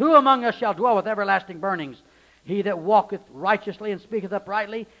a lot. Who among us shall dwell with everlasting burnings? He that walketh righteously and speaketh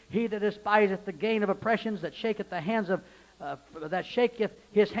uprightly, he that despiseth the gain of oppressions, that shaketh the hands of that shaketh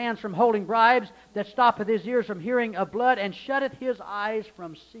his hands from holding bribes, that stoppeth his ears from hearing of blood, and shutteth his eyes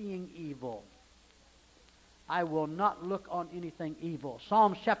from seeing evil. I will not look on anything evil.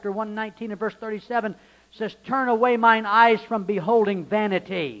 Psalms chapter 119 and verse 37 says, Turn away mine eyes from beholding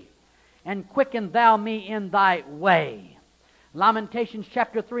vanity, and quicken thou me in thy way. Lamentations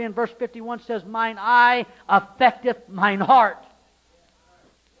chapter 3 and verse 51 says, Mine eye affecteth mine heart.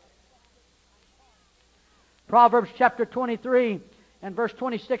 Proverbs chapter 23 and verse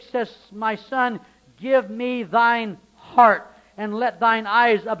 26 says, My son, give me thine heart, and let thine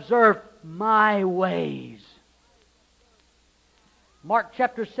eyes observe my ways. Mark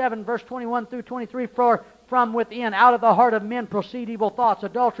chapter 7, verse 21 through 23, For from within, out of the heart of men, proceed evil thoughts,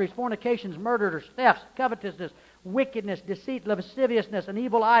 adulteries, fornications, murders, thefts, covetousness, wickedness, deceit, lasciviousness, an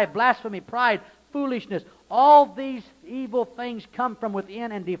evil eye, blasphemy, pride, foolishness. All these evil things come from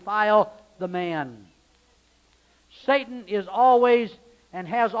within and defile the man. Satan is always and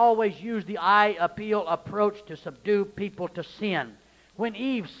has always used the eye appeal approach to subdue people to sin. When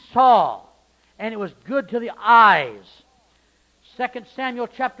Eve saw, and it was good to the eyes, 2 Samuel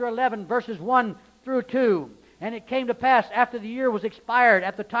chapter 11, verses 1 through 2. And it came to pass, after the year was expired,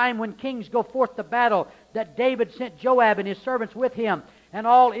 at the time when kings go forth to battle, that David sent Joab and his servants with him, and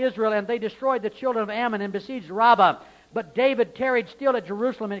all Israel, and they destroyed the children of Ammon and besieged Rabbah. But David tarried still at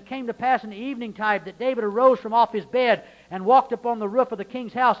Jerusalem, and it came to pass in the evening tide that David arose from off his bed, and walked upon the roof of the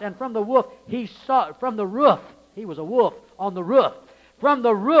king's house, and from the roof he was a wolf on the roof. From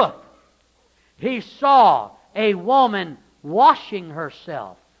the roof he saw a woman washing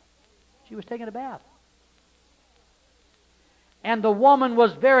herself. She was taking a bath. And the woman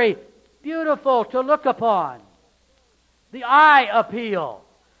was very beautiful to look upon. The eye appeal.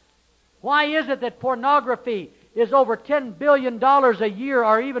 Why is it that pornography is over $10 billion a year,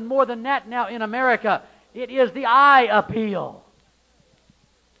 or even more than that now in America? It is the eye appeal.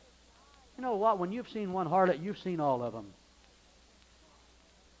 You know what? When you've seen one harlot, you've seen all of them.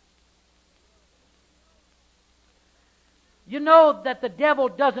 You know that the devil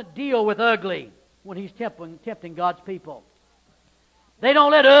doesn't deal with ugly when he's tempting God's people. They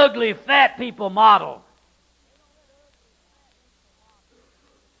don't let ugly, fat people model.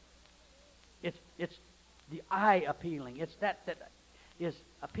 It's the eye appealing. It's that is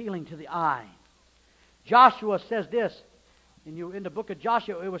appealing to the eye. Joshua says this, in the book of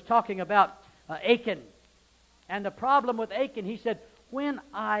Joshua, it was talking about Achan. And the problem with Achan, he said, when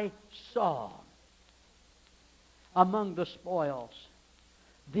I saw among the spoils,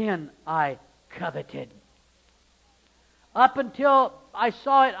 then I coveted. Up until I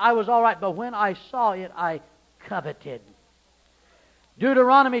saw it, I was all right, but when I saw it, I coveted.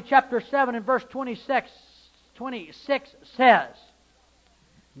 Deuteronomy chapter 7 and verse 26 says,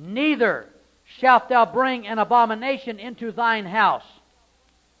 Neither shalt thou bring an abomination into thine house.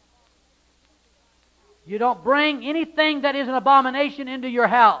 You don't bring anything that is an abomination into your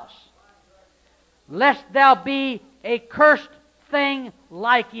house, lest thou be a cursed thing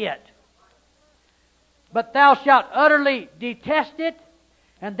like it. But thou shalt utterly detest it,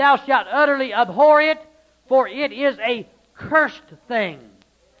 and thou shalt utterly abhor it, for it is a cursed thing.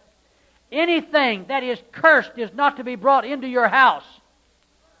 Anything that is cursed is not to be brought into your house.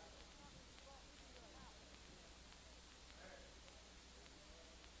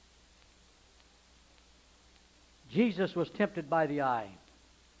 Jesus was tempted by the eye.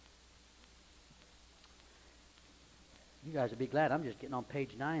 You guys will be glad I'm just getting on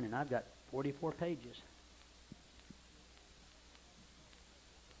page 9 and I've got 44 pages.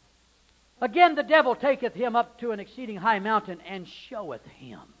 Again, the devil taketh him up to an exceeding high mountain and showeth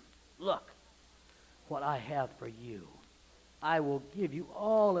him, Look what I have for you. I will give you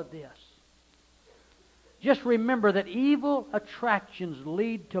all of this. Just remember that evil attractions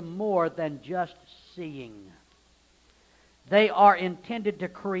lead to more than just seeing. They are intended to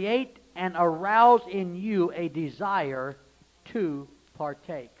create and arouse in you a desire to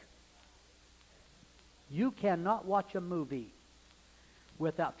partake. You cannot watch a movie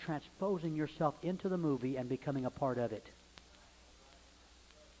without transposing yourself into the movie and becoming a part of it.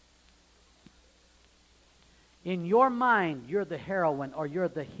 In your mind, you're the heroine or you're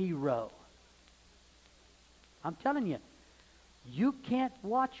the hero. I'm telling you, you can't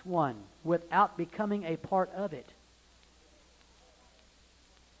watch one without becoming a part of it.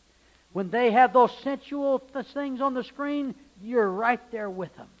 When they have those sensual things on the screen, you're right there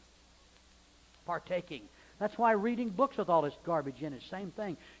with them, partaking. That's why reading books with all this garbage in it, same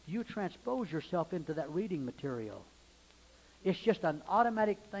thing. You transpose yourself into that reading material. It's just an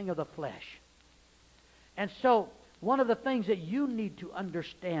automatic thing of the flesh. And so, one of the things that you need to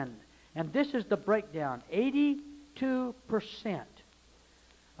understand, and this is the breakdown, 80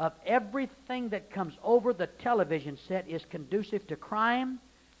 of everything that comes over the television set is conducive to crime,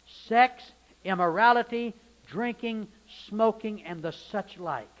 sex, immorality, drinking, smoking, and the such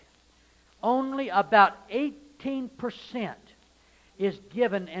like. Only about 18% is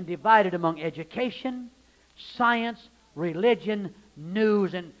given and divided among education, science, religion,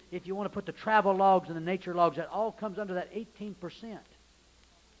 news, and if you want to put the travel logs and the nature logs, that all comes under that 18%.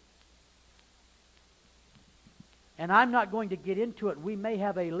 And I'm not going to get into it. We may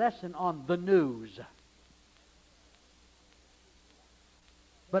have a lesson on the news.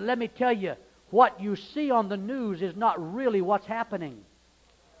 But let me tell you, what you see on the news is not really what's happening.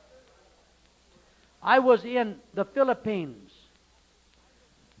 I was in the Philippines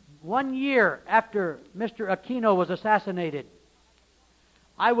 1 year after Mr. Aquino was assassinated.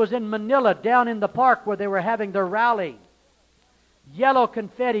 I was in Manila, down in the park where they were having their rally. Yellow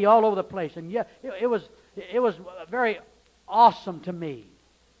confetti all over the place. And yeah, it was very awesome to me.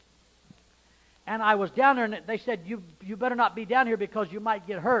 And I was down there, and they said, you better not be down here because you might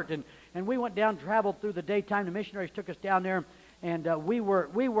get hurt. And we went down, traveled through the daytime. The missionaries took us down there, and we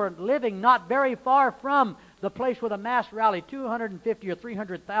were living not very far from the place where the mass rally. 250 or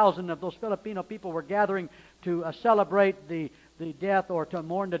 300,000 of those Filipino people were gathering to celebrate the death, or to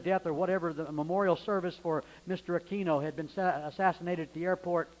mourn the death, or whatever, the memorial service for Mr. Aquino had been assassinated at the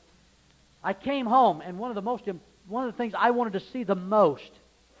airport. I came home, and one of the things I wanted to see the most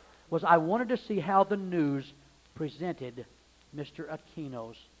was I wanted to see how the news presented Mr.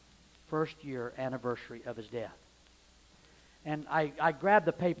 Aquino's first year anniversary of his death. And I grabbed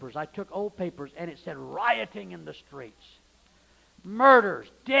the papers. I took old papers, and it said rioting in the streets, murders,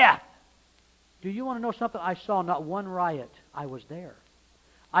 death. Do you want to know something? I saw not one riot. I was there.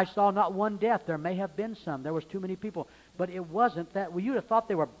 I saw not one death. There may have been some. There was too many people. But it wasn't that. Well, you'd have thought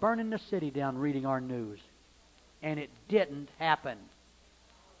they were burning the city down reading our news. And it didn't happen.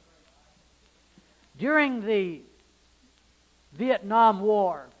 During the Vietnam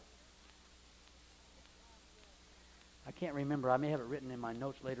War, I can't remember. I may have it written in my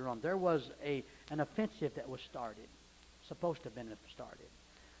notes later on. There was an offensive that was started. Supposed to have been started.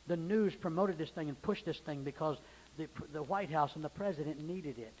 The news promoted this thing and pushed this thing because the White House and the President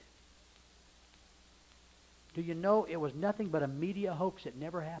needed it. Do you know it was nothing but a media hoax? It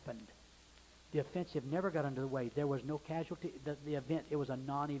never happened. The offensive never got underway. There was no casualty. The event, it was a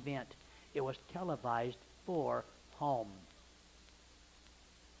non-event. It was televised for home.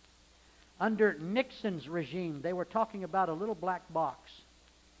 Under Nixon's regime, they were talking about a little black box.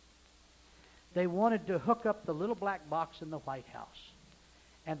 They wanted to hook up the little black box in the White House.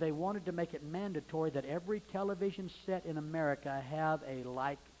 And they wanted to make it mandatory that every television set in America have a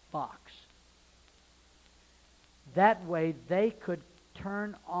like box. That way they could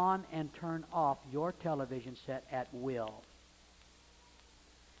turn on and turn off your television set at will.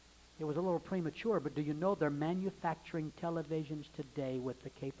 It was a little premature, but do you know they're manufacturing televisions today with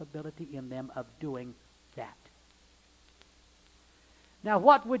the capability in them of doing that? Now,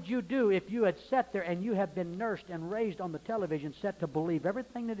 what would you do if you had sat there and you had been nursed and raised on the television set to believe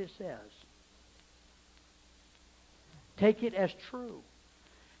everything that it says? Take it as true.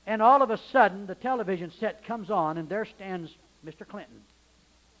 And all of a sudden, the television set comes on, and there stands Mr. Clinton.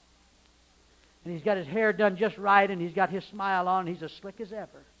 And he's got his hair done just right, and he's got his smile on, and he's as slick as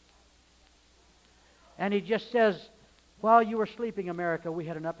ever. And he just says, while you were sleeping, America, we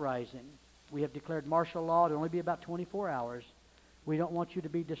had an uprising. We have declared martial law. It'll only be about 24 hours. We don't want you to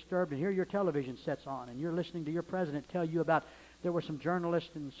be disturbed. And here your television sets on, and you're listening to your president tell you about there were some journalists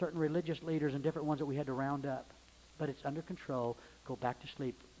and certain religious leaders and different ones that we had to round up. But it's under control. Go back to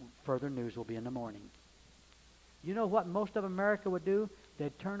sleep. Further news will be in the morning. You know what most of America would do?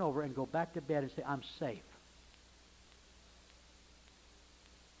 They'd turn over and go back to bed and say, I'm safe.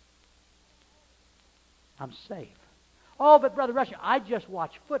 I'm safe. Oh, but Brother Rushing, I just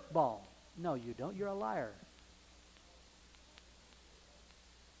watch football. No, you don't. You're a liar.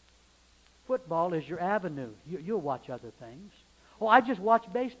 Football is your avenue. You'll watch other things. Oh, I just watch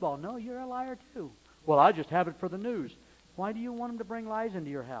baseball. No, you're a liar too. Well, I just have it for the news. Why do you want them to bring lies into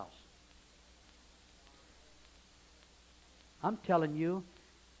your house? I'm telling you,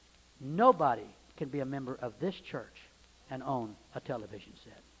 nobody can be a member of this church and own a television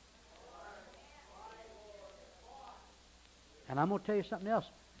set. And I'm going to tell you something else.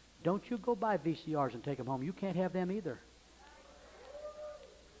 Don't you go buy VCRs and take them home. You can't have them either.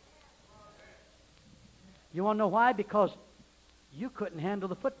 You want to know why? Because you couldn't handle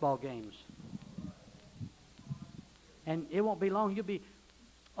the football games. And it won't be long. You'll be,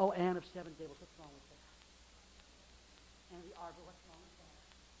 oh, Ann of Seven Gables, what's wrong with that? Ann of the Arbor, what's wrong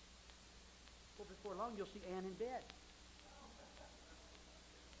with before long, you'll see Ann in bed.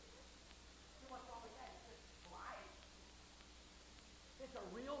 What's wrong with that? It's just life. It's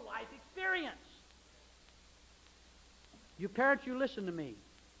a real life experience. You parents, you listen to me.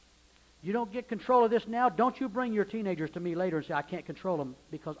 You don't get control of this now. Don't you bring your teenagers to me later and say, I can't control them,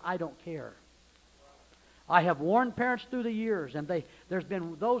 because I don't care. I have warned parents through the years, and there's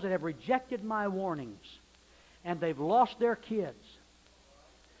been those that have rejected my warnings, and they've lost their kids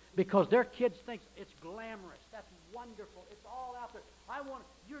because their kids think it's glamorous. That's wonderful. It's all out there.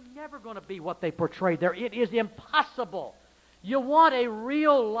 You're never going to be what they portray there. It is impossible. You want a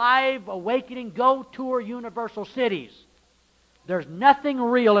real live awakening, go tour Universal Cities. There's nothing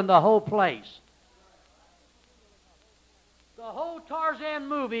real in the whole place. The whole Tarzan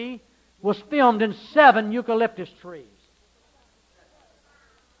movie was filmed in 7 eucalyptus trees.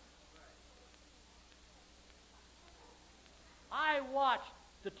 I watched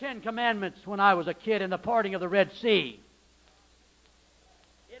the 10 Commandments when I was a kid in the parting of the Red Sea.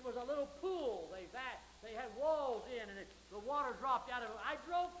 It was a little pool. They had walls in, and the water dropped out of it. I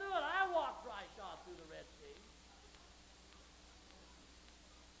drove through it. I walked dry shod through the Red Sea.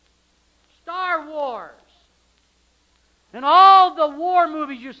 Star Wars. And all the war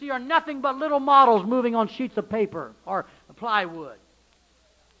movies you see are nothing but little models moving on sheets of paper or plywood.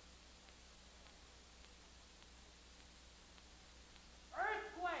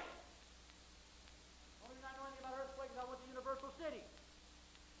 Earthquake. Only not knowing about earthquakes, I went to Universal City.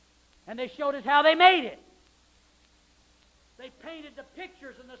 And they showed us how they made it. They painted the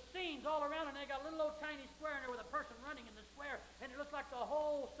pictures and the scenes all around, and they got a little old tiny square in there with a person running in the square, and it looks like the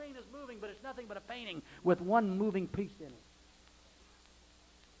whole scene is moving, but it's nothing but a painting with one moving piece in it.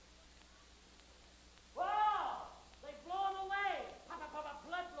 Wow! They've blown away. Pop, pop, pop, pop.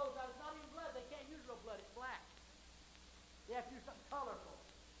 Blood flows out. It's not even blood. They can't use real blood. It's black. They have to use something colorful.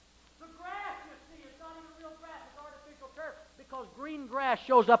 The grass, you see, it's not even real grass. It's artificial turf, because green grass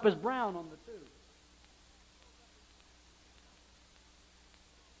shows up as brown on the tube.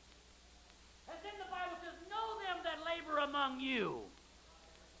 Among you.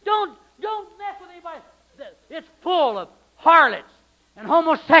 Don't mess with anybody. It's full of harlots and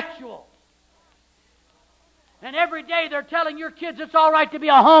homosexuals. And every day they're telling your kids it's all right to be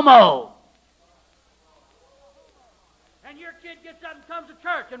a homo. And your kid gets up and comes to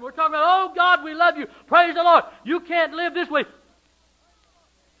church, and we're talking about, oh God, we love you. Praise the Lord. You can't live this way.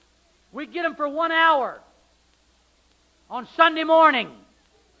 We get them for 1 hour on Sunday morning.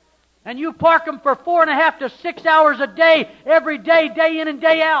 And you park them for 4.5 to 6 hours a day, every day, day in and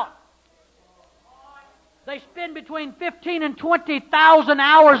day out. They spend between 15 and 20,000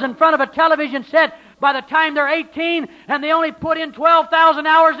 hours in front of a television set by the time they're 18, and they only put in 12,000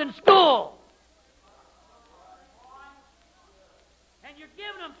 hours in school. And you're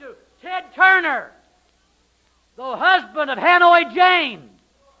giving them to Ted Turner, the husband of Hanoi Jane.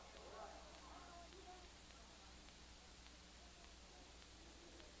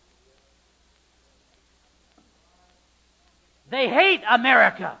 They hate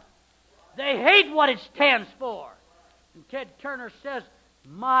America. They hate what it stands for. And Ted Turner says,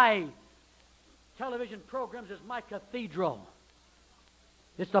 my television programs is my cathedral.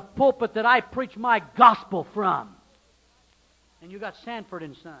 It's the pulpit that I preach my gospel from. And you got Sanford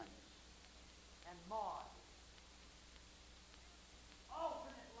and Son. And Maud.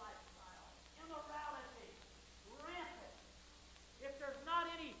 Alternate lifestyle. Immorality. Rampant. If there's not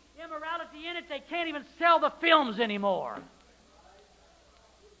any immorality in it, they can't even sell the films anymore.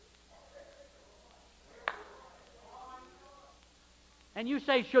 And you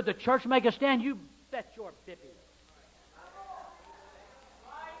say, should the church make a stand? You bet your bippy.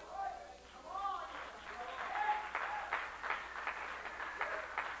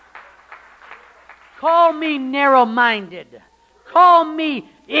 Call me narrow-minded. Call me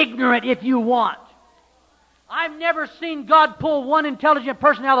ignorant if you want. I've never seen God pull one intelligent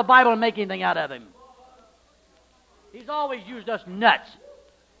person out of the Bible and make anything out of him. He's always used us nuts.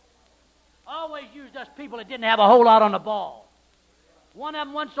 Always used us people that didn't have a whole lot on the ball. One of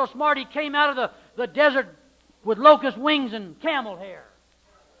them wasn't so smart, he came out of the desert with locust wings and camel hair.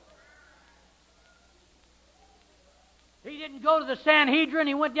 He didn't go to the Sanhedrin.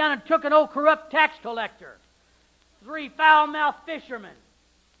 He went down and took an old corrupt tax collector. 3 foul-mouthed fishermen.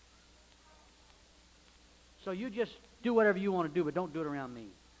 So you just do whatever you want to do, but don't do it around me.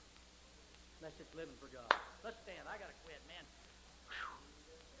 That's just living for God. Let's stand. I got to